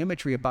 agricultural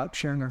imagery about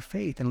sharing our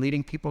faith and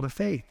leading people to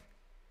faith.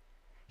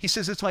 He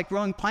says it's like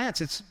growing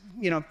plants. It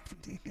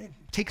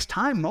takes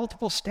time,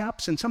 multiple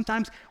steps. And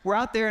sometimes we're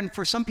out there and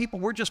for some people,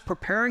 we're just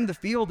preparing the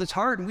field. It's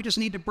hard and we just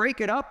need to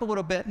break it up a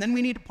little bit. And then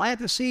we need to plant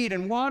the seed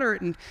and water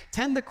it and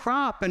tend the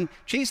crop and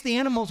chase the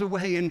animals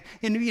away. And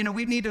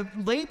we need to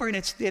labor.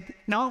 And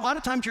now a lot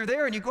of times you're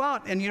there and you go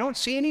out and you don't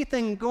see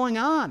anything going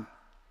on.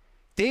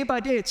 Day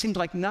by day, it seems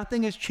like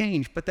nothing has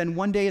changed. But then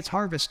one day it's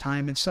harvest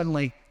time and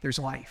suddenly there's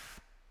life.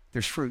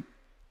 There's fruit.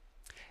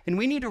 And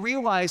we need to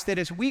realize that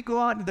as we go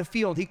out into the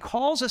field, he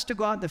calls us to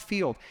go out in the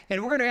field, and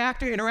we're going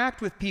to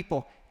interact with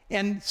people.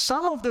 And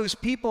some of those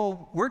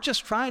people, we're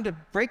just trying to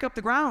break up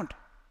the ground.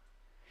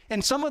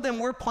 And some of them,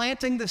 we're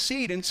planting the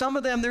seed. And some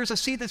of them, there's a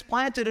seed that's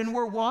planted, and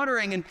we're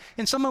watering.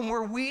 And some of them,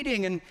 we're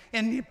weeding.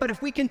 But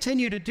if we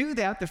continue to do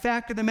that, the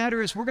fact of the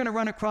matter is we're going to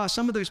run across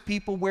some of those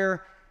people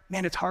where,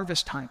 man, it's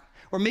harvest time.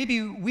 Or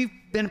maybe we've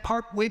been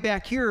part way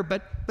back here,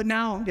 but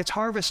now it's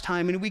harvest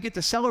time, and we get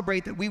to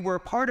celebrate that we were a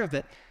part of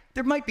it.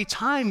 There might be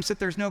times that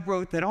there's no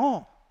growth at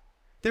all.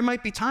 There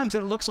might be times that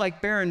it looks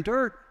like barren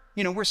dirt.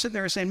 We're sitting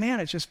there saying, man,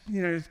 it's just,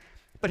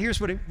 but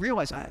here's what I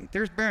realize.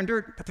 There's barren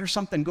dirt, but there's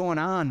something going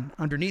on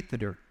underneath the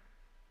dirt.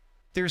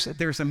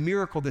 There's a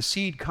miracle, the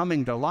seed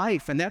coming to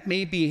life, and that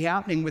may be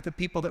happening with the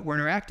people that we're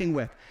interacting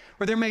with.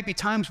 Or there may be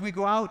times we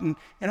go out and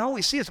all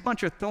we see is a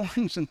bunch of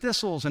thorns and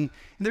thistles, and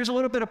there's a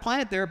little bit of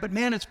plant there, but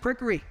man, it's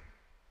prickly.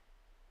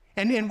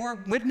 And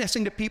we're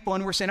witnessing to people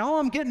and we're saying, oh,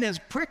 I'm getting his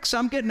pricks,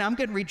 I'm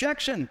getting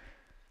rejection.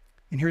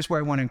 And here's where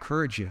I want to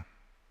encourage you.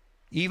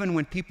 Even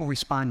when people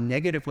respond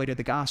negatively to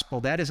the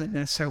gospel, that isn't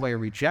necessarily a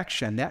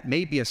rejection. That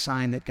may be a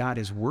sign that God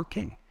is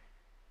working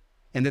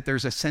and that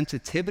there's a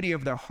sensitivity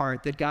of their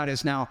heart that God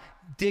is now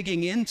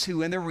digging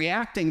into, and they're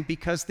reacting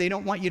because they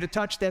don't want you to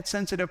touch that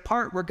sensitive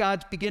part where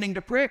God's beginning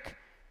to prick.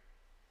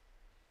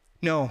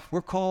 No,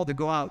 we're called to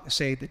go out and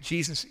say that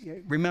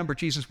remember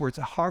Jesus' words,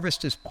 the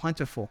harvest is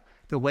plentiful,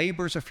 the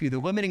laborers are few. The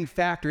limiting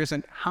factor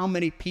isn't how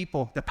many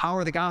people, the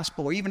power of the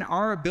gospel, or even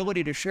our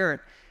ability to share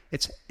it.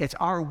 It's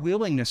our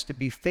willingness to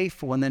be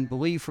faithful and then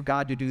believe for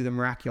God to do the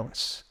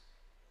miraculous.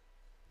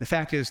 The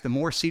fact is, the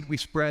more seed we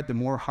spread, the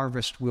more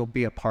harvest we'll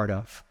be a part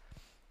of.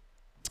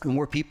 The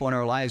more people in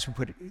our lives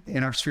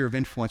in our sphere of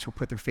influence will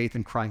put their faith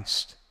in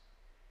Christ.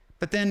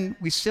 But then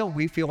we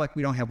feel like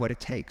we don't have what it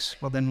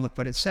takes. Well, then look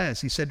what it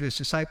says. He said to his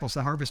disciples,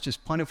 the harvest is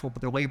plentiful,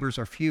 but the laborers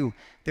are few.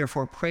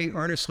 Therefore, pray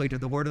earnestly to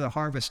the Lord of the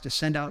harvest to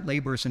send out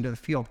laborers into the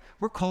field.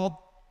 We're called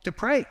to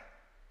pray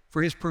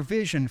for his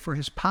provision, for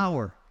his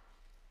power.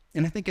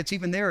 And I think it's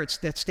even there, it's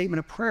that statement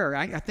of prayer.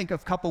 I think a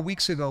couple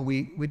weeks ago,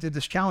 we did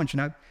this challenge,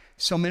 and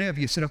so many of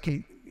you said,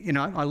 okay,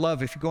 I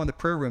love if you go in the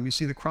prayer room, you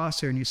see the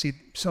cross there, and you see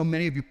so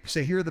many of you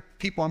say, here are the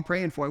people I'm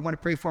praying for. I want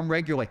to pray for them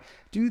regularly.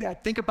 Do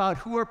that. Think about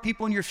who are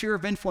people in your sphere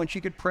of influence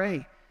you could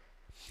pray.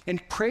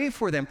 And pray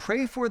for them.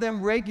 Pray for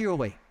them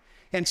regularly.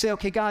 And say,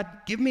 okay, God,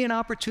 give me an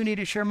opportunity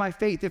to share my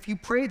faith. If you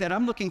pray that,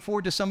 I'm looking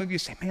forward to some of you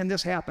say, man,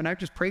 this happened. I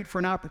just prayed for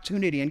an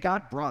opportunity, and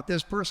God brought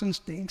this person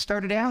and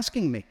started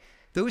asking me.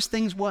 Those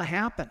things will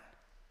happen.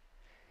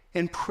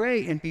 And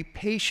pray and be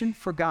patient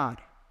for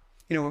God.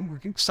 We're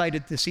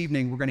excited this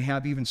evening. We're going to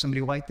have even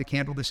somebody light the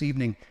candle this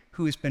evening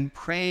who has been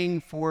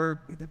praying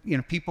for,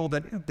 people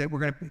that were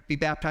going to be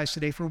baptized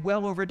today for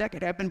well over a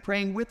decade. I've been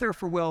praying with her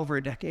for well over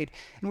a decade.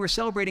 And we're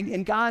celebrating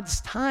in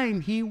God's time,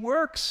 he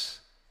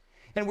works.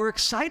 And we're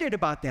excited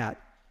about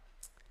that.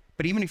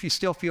 But even if you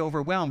still feel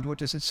overwhelmed, what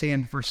does it say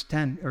in verse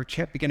 10 or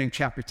beginning of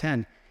chapter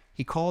 10?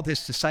 He called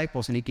his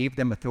disciples and he gave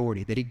them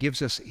authority, that he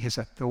gives us his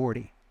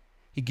authority.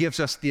 He gives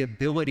us the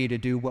ability to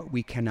do what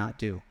we cannot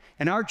do.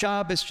 And our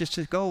job is just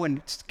to go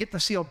and get the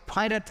seed,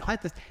 plant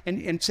it,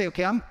 and say,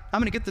 okay, I'm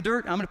going to get the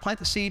dirt, I'm going to plant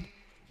the seed,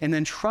 and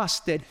then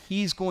trust that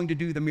he's going to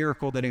do the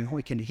miracle that he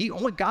only can do.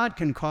 Only God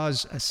can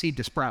cause a seed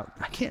to sprout.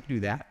 I can't do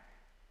that.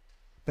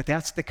 But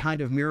that's the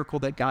kind of miracle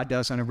that God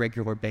does on a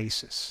regular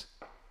basis.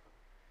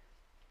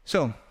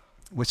 So,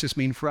 what's this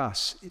mean for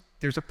us?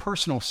 There's a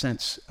personal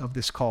sense of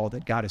this call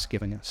that God is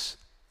giving us.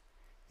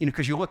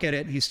 Because you look at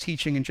it, he's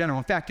teaching in general.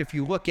 In fact, if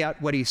you look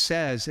at what he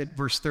says at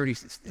verse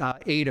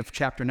 38 of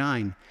chapter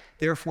 9,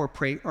 therefore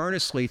pray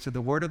earnestly to the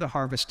Lord of the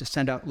harvest to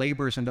send out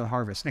laborers into the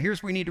harvest. Now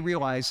here's what we need to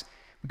realize.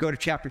 We go to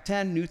chapter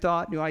 10, new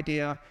thought, new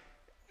idea.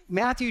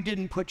 Matthew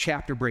didn't put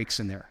chapter breaks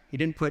in there. He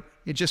didn't put,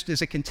 it just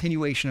is a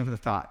continuation of the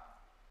thought.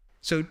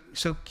 So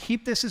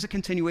keep this as a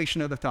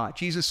continuation of the thought.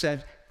 Jesus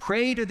said,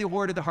 pray to the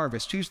Lord of the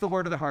harvest. Who's the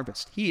Lord of the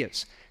harvest? He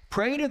is.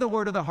 Pray to the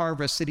Lord of the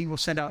harvest that he will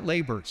send out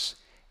laborers.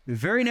 The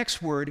very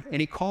next word,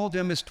 and he called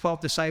them his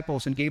 12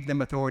 disciples and gave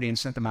them authority and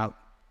sent them out.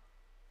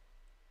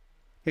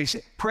 He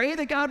said, pray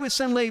that God would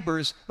send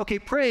laborers. Okay,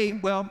 pray,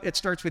 well, it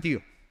starts with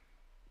you.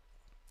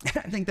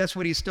 I think that's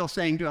what he's still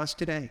saying to us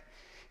today.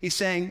 He's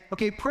saying,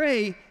 okay,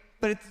 pray,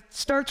 but it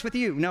starts with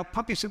you. Now,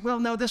 Puppy said, well,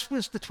 no, this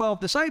was the 12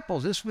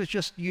 disciples. This was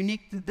just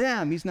unique to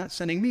them. He's not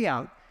sending me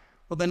out.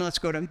 Well, then let's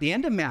go to the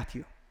end of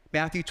Matthew.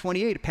 Matthew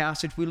 28, a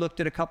passage we looked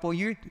at a couple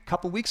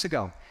weeks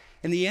ago.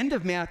 In the end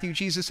of Matthew,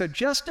 Jesus said,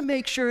 just to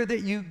make sure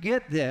that you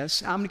get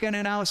this, I'm going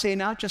to now say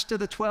not just to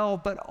the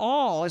 12, but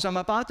all, as I'm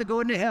about to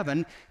go into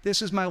heaven,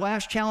 this is my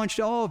last challenge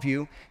to all of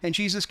you. And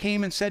Jesus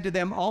came and said to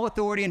them, all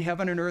authority in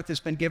heaven and earth has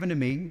been given to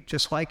me.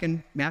 Just like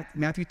in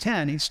Matthew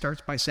 10, he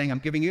starts by saying, I'm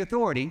giving you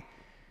authority.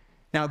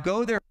 Now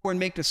go therefore and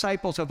make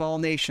disciples of all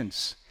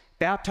nations,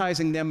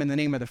 baptizing them in the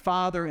name of the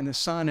Father and the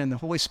Son and the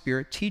Holy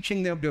Spirit,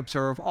 teaching them to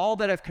observe all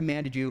that I've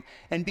commanded you.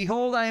 And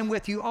behold, I am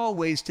with you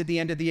always to the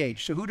end of the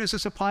age. So who does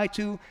this apply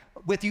to?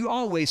 With you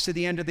always to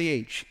the end of the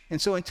age.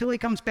 And so until he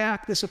comes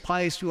back, this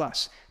applies to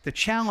us. The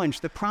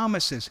challenge, the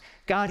promises.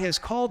 God has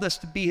called us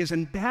to be his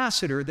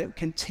ambassador that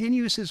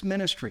continues his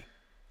ministry.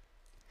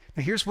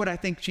 Now here's what I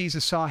think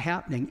Jesus saw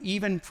happening,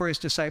 even for his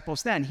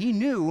disciples then. He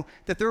knew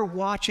that they're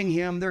watching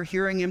him, they're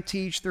hearing him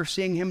teach, they're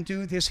seeing him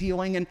do this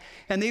healing,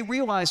 and they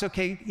realize,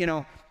 okay,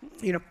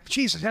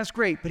 Jesus, that's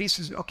great, but he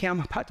says, okay, I'm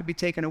about to be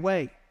taken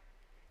away. And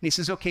he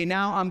says, okay,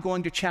 now I'm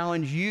going to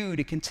challenge you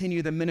to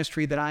continue the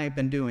ministry that I have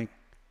been doing.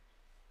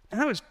 And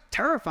that was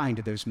terrifying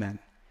to those men.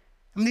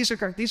 I mean, these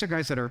are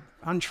guys that are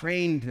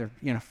untrained,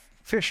 they're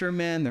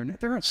fishermen,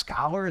 they're not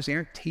scholars, they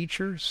aren't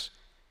teachers.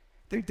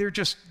 They're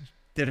just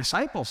the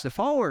disciples, the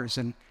followers,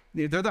 and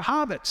they're the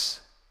hobbits.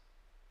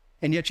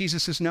 And yet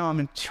Jesus says, no, I'm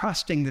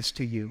entrusting this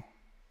to you.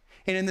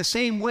 And in the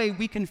same way,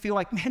 we can feel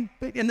like, man,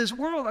 in this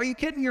world, are you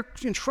kidding? You're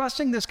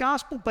entrusting this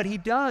gospel? But he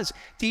does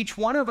to each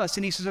one of us.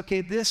 And he says,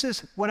 okay, this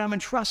is what I'm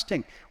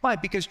entrusting. Why?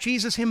 Because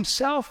Jesus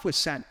himself was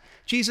sent.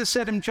 Jesus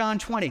said in John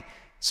 20,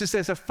 says,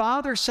 as the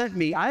Father sent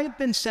me, I have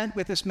been sent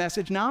with this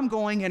message. Now I'm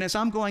going, and as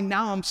I'm going,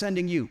 now I'm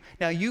sending you.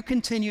 Now you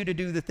continue to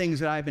do the things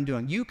that I've been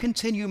doing. You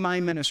continue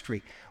my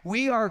ministry.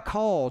 We are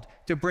called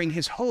to bring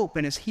his hope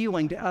and his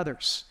healing to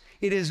others.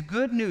 It is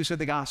good news of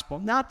the gospel.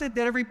 Not that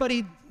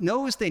everybody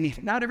knows they need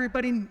it. Not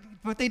everybody,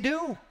 but they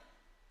do.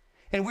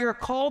 And we are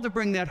called to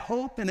bring that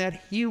hope and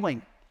that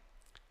healing.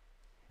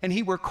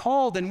 And we're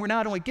called, and we're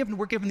not only given,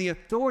 we're given the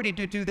authority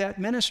to do that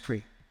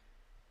ministry.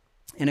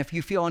 And if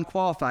you feel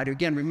unqualified,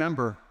 again,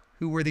 remember,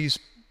 who were these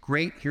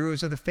great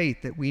heroes of the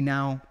faith that we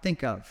now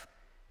think of?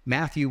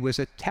 Matthew was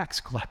a tax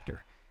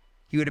collector.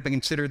 He would have been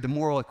considered the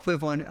moral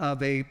equivalent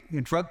of a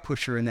drug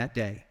pusher in that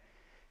day.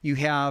 You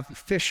have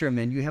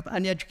fishermen, you have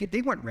uneducated.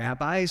 They weren't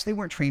rabbis, they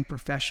weren't trained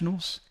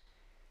professionals.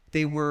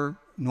 They were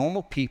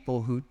normal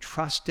people who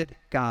trusted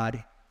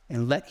God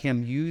and let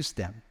him use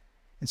them.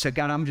 And said,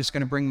 God, I'm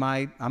going to bring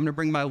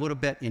my little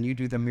bit and you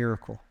do the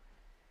miracle.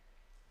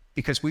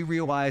 because we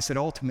realize that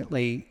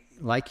ultimately,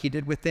 like he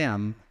did with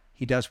them,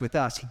 he does with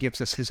us. He gives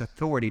us his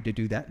authority to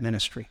do that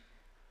ministry.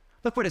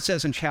 Look what it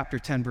says in chapter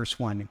 10, verse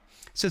 1. It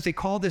says, they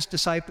called his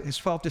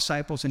 12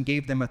 disciples and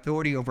gave them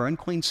authority over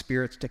unclean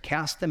spirits to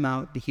cast them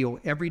out, to heal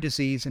every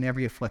disease and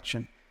every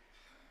affliction.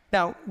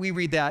 Now, we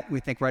read that, we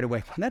think right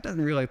away, well, that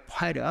doesn't really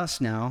apply to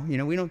us now. You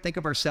know, we don't think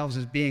of ourselves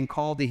as being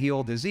called to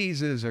heal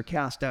diseases or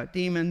cast out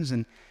demons.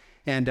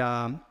 And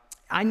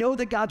I know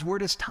that God's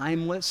word is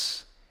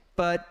timeless,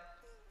 but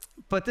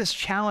this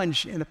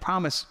challenge and the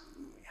promise,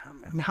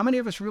 how many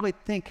of us really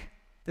think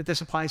that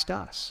this applies to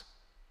us?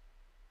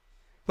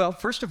 Well,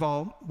 first of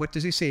all, what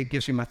does he say? It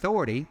gives him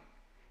authority.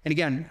 And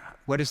again,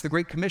 what is the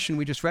Great Commission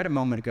we just read a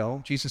moment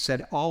ago? Jesus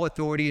said, all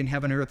authority in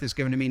heaven and earth is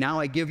given to me. Now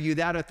I give you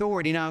that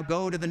authority. Now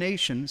go to the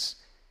nations.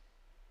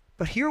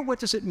 But here, what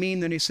does it mean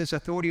that he says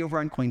authority over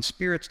unclean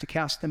spirits to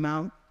cast them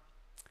out?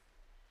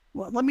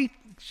 Well, let me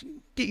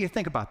get you to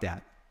think about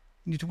that.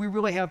 Do we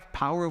really have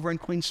power over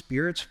unclean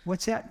spirits?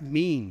 What's that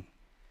mean?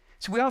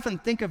 So we often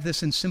think of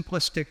this in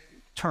simplistic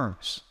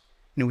terms.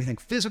 You know, we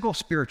think physical,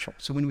 spiritual.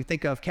 So when we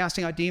think of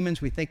casting out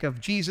demons, we think of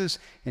Jesus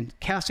and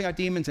casting out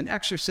demons and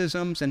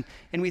exorcisms. And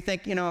we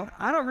think, you know,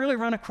 I don't really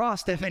run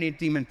across that many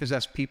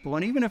demon-possessed people.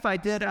 And even if I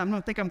did, I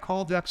don't think I'm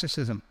called to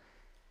exorcism.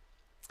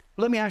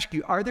 Let me ask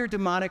you, are there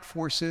demonic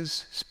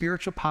forces,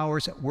 spiritual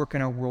powers at work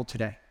in our world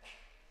today?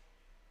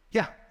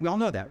 Yeah, we all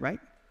know that, right?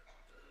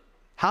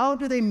 How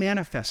do they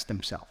manifest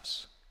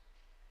themselves?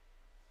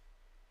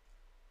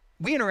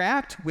 We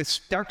interact with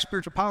dark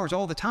spiritual powers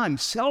all the time.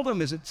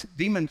 Seldom is it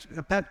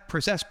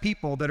demon-possessed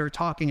people that are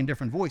talking in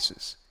different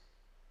voices.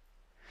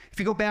 If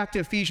you go back to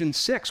Ephesians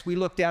 6, we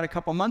looked at a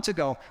couple months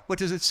ago, what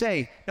does it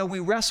say? No, we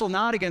wrestle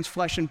not against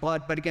flesh and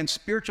blood, but against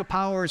spiritual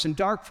powers and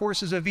dark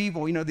forces of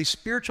evil, you know, these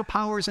spiritual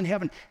powers in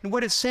heaven. And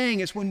what it's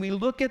saying is when we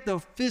look at the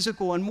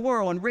physical and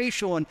moral and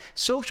racial and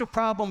social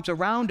problems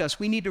around us,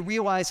 we need to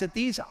realize that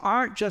these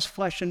aren't just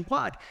flesh and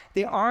blood.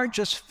 They aren't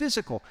just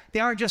physical. They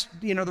aren't just,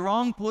 you know, the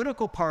wrong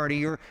political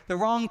party or the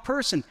wrong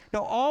person.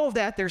 No, all of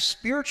that, there's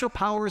spiritual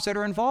powers that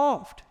are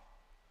involved.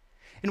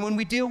 And when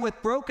we deal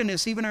with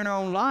brokenness, even in our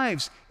own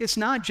lives, it's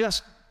not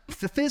just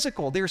the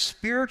physical. There's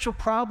spiritual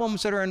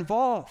problems that are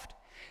involved.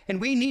 And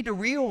we need to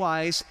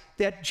realize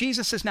that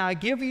Jesus says, now I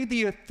give you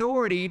the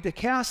authority to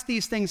cast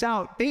these things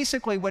out.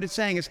 Basically, what it's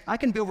saying is, I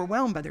can be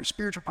overwhelmed by their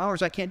spiritual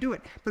powers. I can't do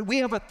it. But we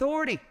have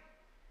authority.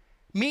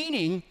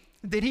 Meaning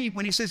that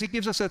when he says he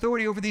gives us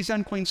authority over these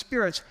unclean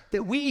spirits,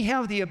 that we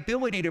have the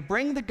ability to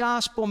bring the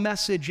gospel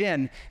message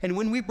in. And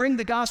when we bring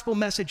the gospel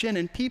message in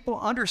and people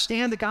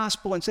understand the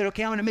gospel and say,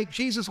 okay, I'm going to make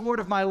Jesus Lord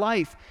of my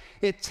life,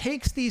 it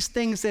takes these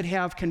things that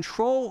have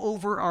control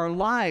over our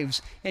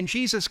lives, and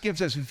Jesus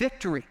gives us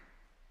victory.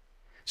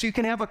 So you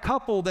can have a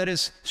couple that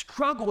is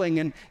struggling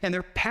and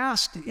their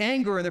past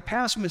anger and their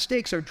past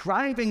mistakes are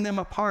driving them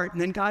apart,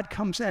 and then God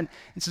comes in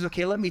and says,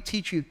 okay, let me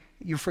teach you.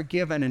 You're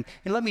forgiven, and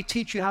let me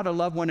teach you how to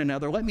love one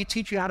another. Let me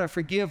teach you how to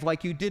forgive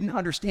like you didn't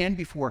understand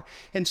before.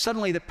 And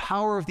suddenly the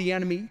power of the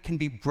enemy can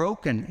be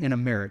broken in a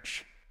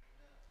marriage.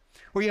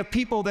 Or you have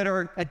people that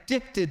are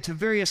addicted to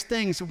various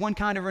things of one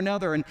kind or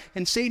another,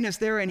 and Satan is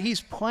there and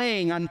he's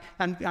playing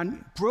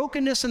on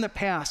brokenness in the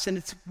past, and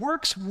it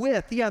works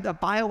with, the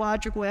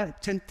biological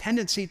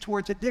tendency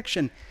towards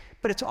addiction,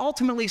 but it's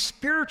ultimately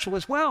spiritual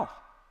as well.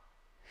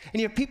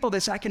 And you have people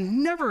that say, I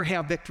can never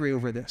have victory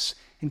over this.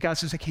 And God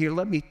says, okay,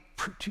 let me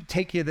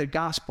take you the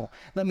gospel.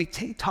 Let me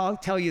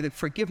tell you the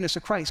forgiveness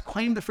of Christ.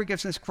 Claim the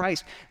forgiveness of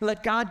Christ. And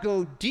let God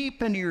go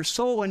deep into your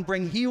soul and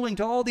bring healing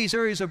to all these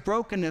areas of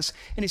brokenness.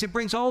 And as it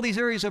brings all these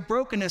areas of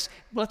brokenness,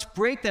 let's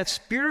break that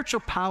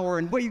spiritual power.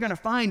 And what you're going to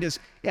find is,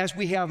 as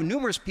we have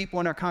numerous people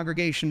in our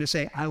congregation to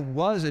say, I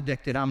was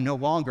addicted, I'm no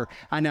longer.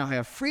 I now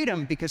have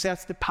freedom, because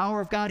that's the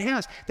power of God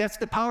has. That's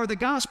the power of the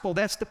gospel.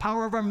 That's the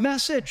power of our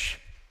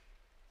message.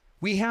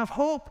 We have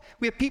hope.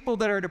 We have people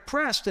that are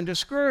depressed and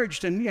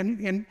discouraged,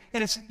 and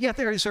it's,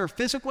 there is a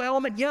physical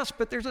element, yes,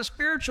 but there's a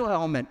spiritual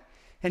element.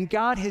 And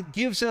God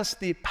gives us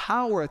the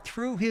power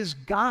through his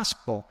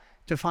gospel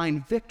to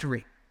find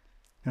victory.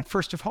 And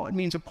first of all, it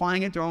means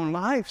applying it to our own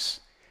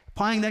lives,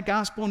 applying that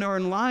gospel in our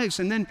own lives,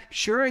 and then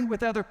sharing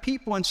with other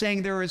people and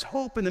saying there is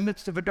hope in the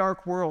midst of a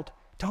dark world.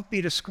 Don't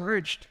be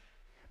discouraged.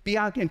 Be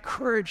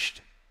encouraged.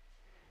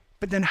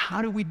 But then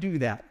how do we do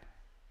that?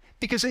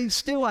 Because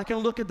still I can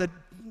look at the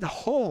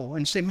whole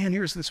and say, man,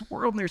 here's this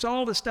world, and there's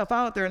all this stuff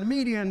out there in the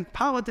media and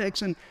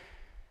politics,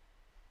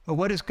 but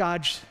what is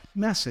God's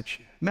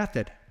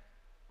method?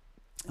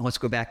 And let's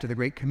go back to the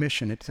Great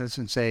Commission. It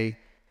doesn't say,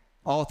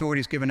 all authority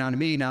is given unto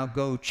me, now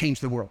go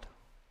change the world.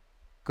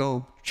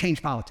 Go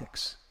change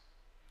politics.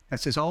 It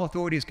says, all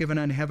authority is given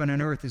unto heaven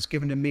and earth is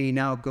given to me,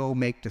 now go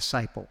make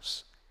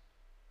disciples.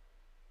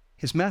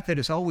 His method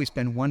has always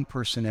been one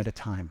person at a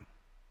time.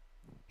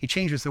 He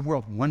changes the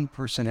world one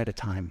person at a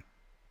time.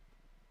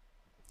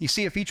 You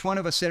see, if each one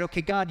of us said,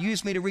 okay, God,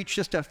 use me to reach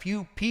just a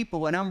few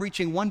people, and I'm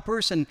reaching one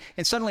person,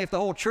 and suddenly if the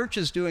whole church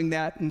is doing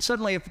that, and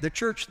suddenly if the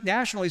church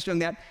nationally is doing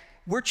that,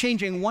 we're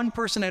changing one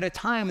person at a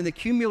time, and the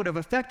cumulative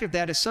effect of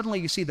that is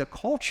suddenly you see the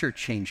culture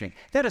changing.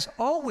 That has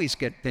always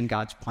been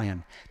God's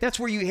plan. That's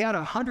where you had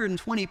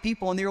 120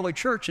 people in the early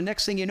church, and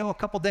next thing you know, a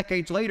couple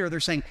decades later,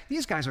 they're saying,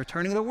 these guys are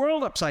turning the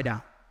world upside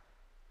down.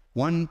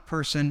 One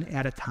person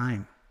at a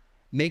time,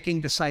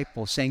 making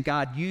disciples, saying,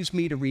 God, use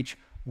me to reach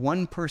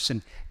one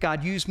person.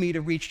 God, use me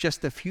to reach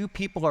just a few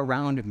people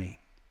around me.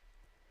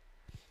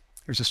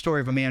 There's a story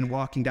of a man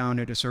walking down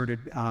a deserted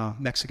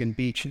Mexican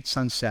beach at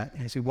sunset.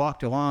 And as he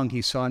walked along,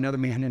 he saw another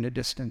man in the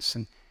distance.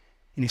 And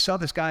he saw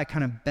this guy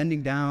kind of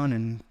bending down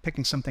and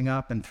picking something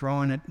up and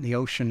throwing it in the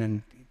ocean.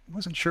 And he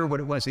wasn't sure what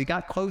it was. He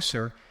got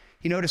closer.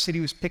 He noticed that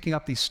he was picking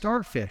up these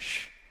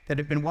starfish that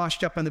had been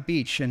washed up on the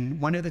beach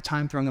and one at a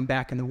time throwing them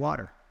back in the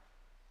water.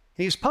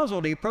 He was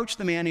puzzled. He approached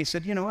the man. And he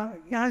said,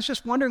 I was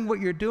just wondering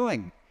what you're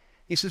doing.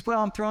 He says,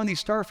 well, I'm throwing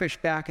these starfish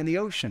back in the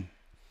ocean.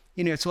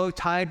 It's low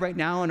tide right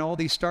now, and all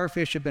these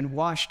starfish have been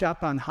washed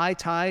up on high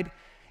tide,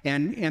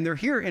 and they're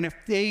here. And if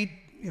they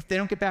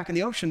don't get back in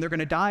the ocean, they're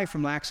going to die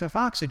from lack of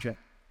oxygen.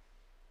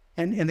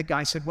 And the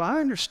guy said, well,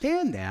 I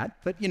understand that,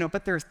 but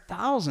there are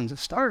thousands of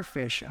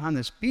starfish on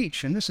this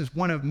beach, and this is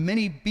one of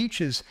many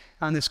beaches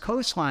on this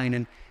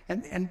coastline.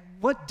 And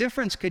what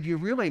difference could you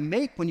really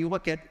make when you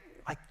look at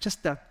like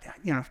just the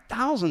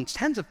thousands,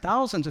 tens of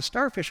thousands of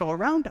starfish all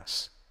around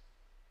us?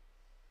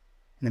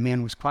 And the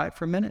man was quiet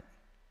for a minute.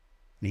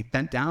 And he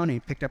bent down and he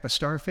picked up a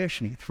starfish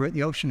and he threw it in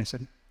the ocean and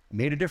said, I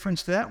made a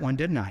difference to that one,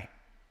 didn't I?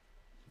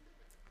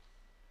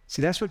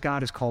 See, that's what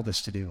God has called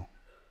us to do.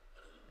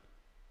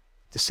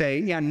 To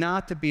say,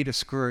 not to be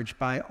discouraged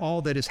by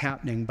all that is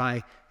happening,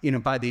 by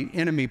the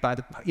enemy, by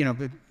the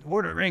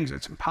Lord of the Rings,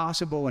 it's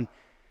impossible, and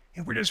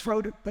we're just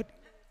but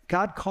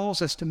God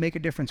calls us to make a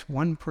difference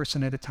one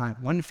person at a time,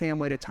 one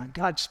family at a time.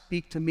 God,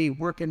 speak to me,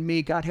 work in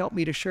me. God, help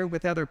me to share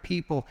with other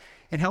people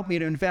and help me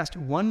to invest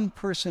one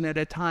person at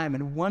a time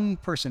and one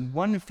person,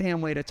 one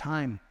family at a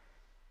time.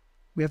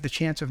 We have the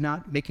chance of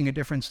not making a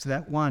difference to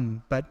that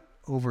one, but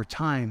over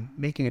time,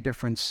 making a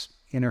difference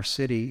in our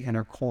city and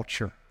our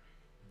culture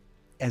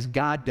as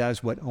God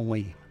does what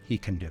only He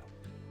can do.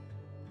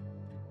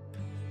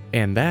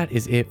 And that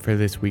is it for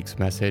this week's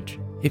message.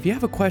 If you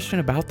have a question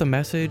about the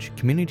message,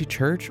 Community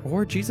Church,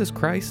 or Jesus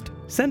Christ,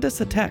 send us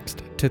a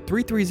text to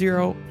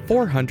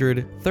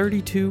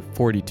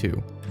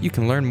 330-400-3242. You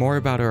can learn more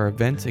about our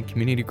events and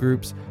community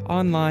groups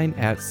online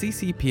at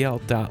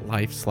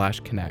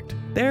ccpl.life/connect.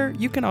 There,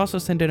 you can also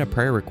send in a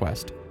prayer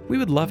request. We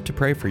would love to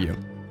pray for you.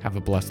 Have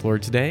a blessed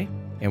Lord's Day,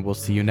 and we'll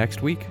see you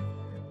next week.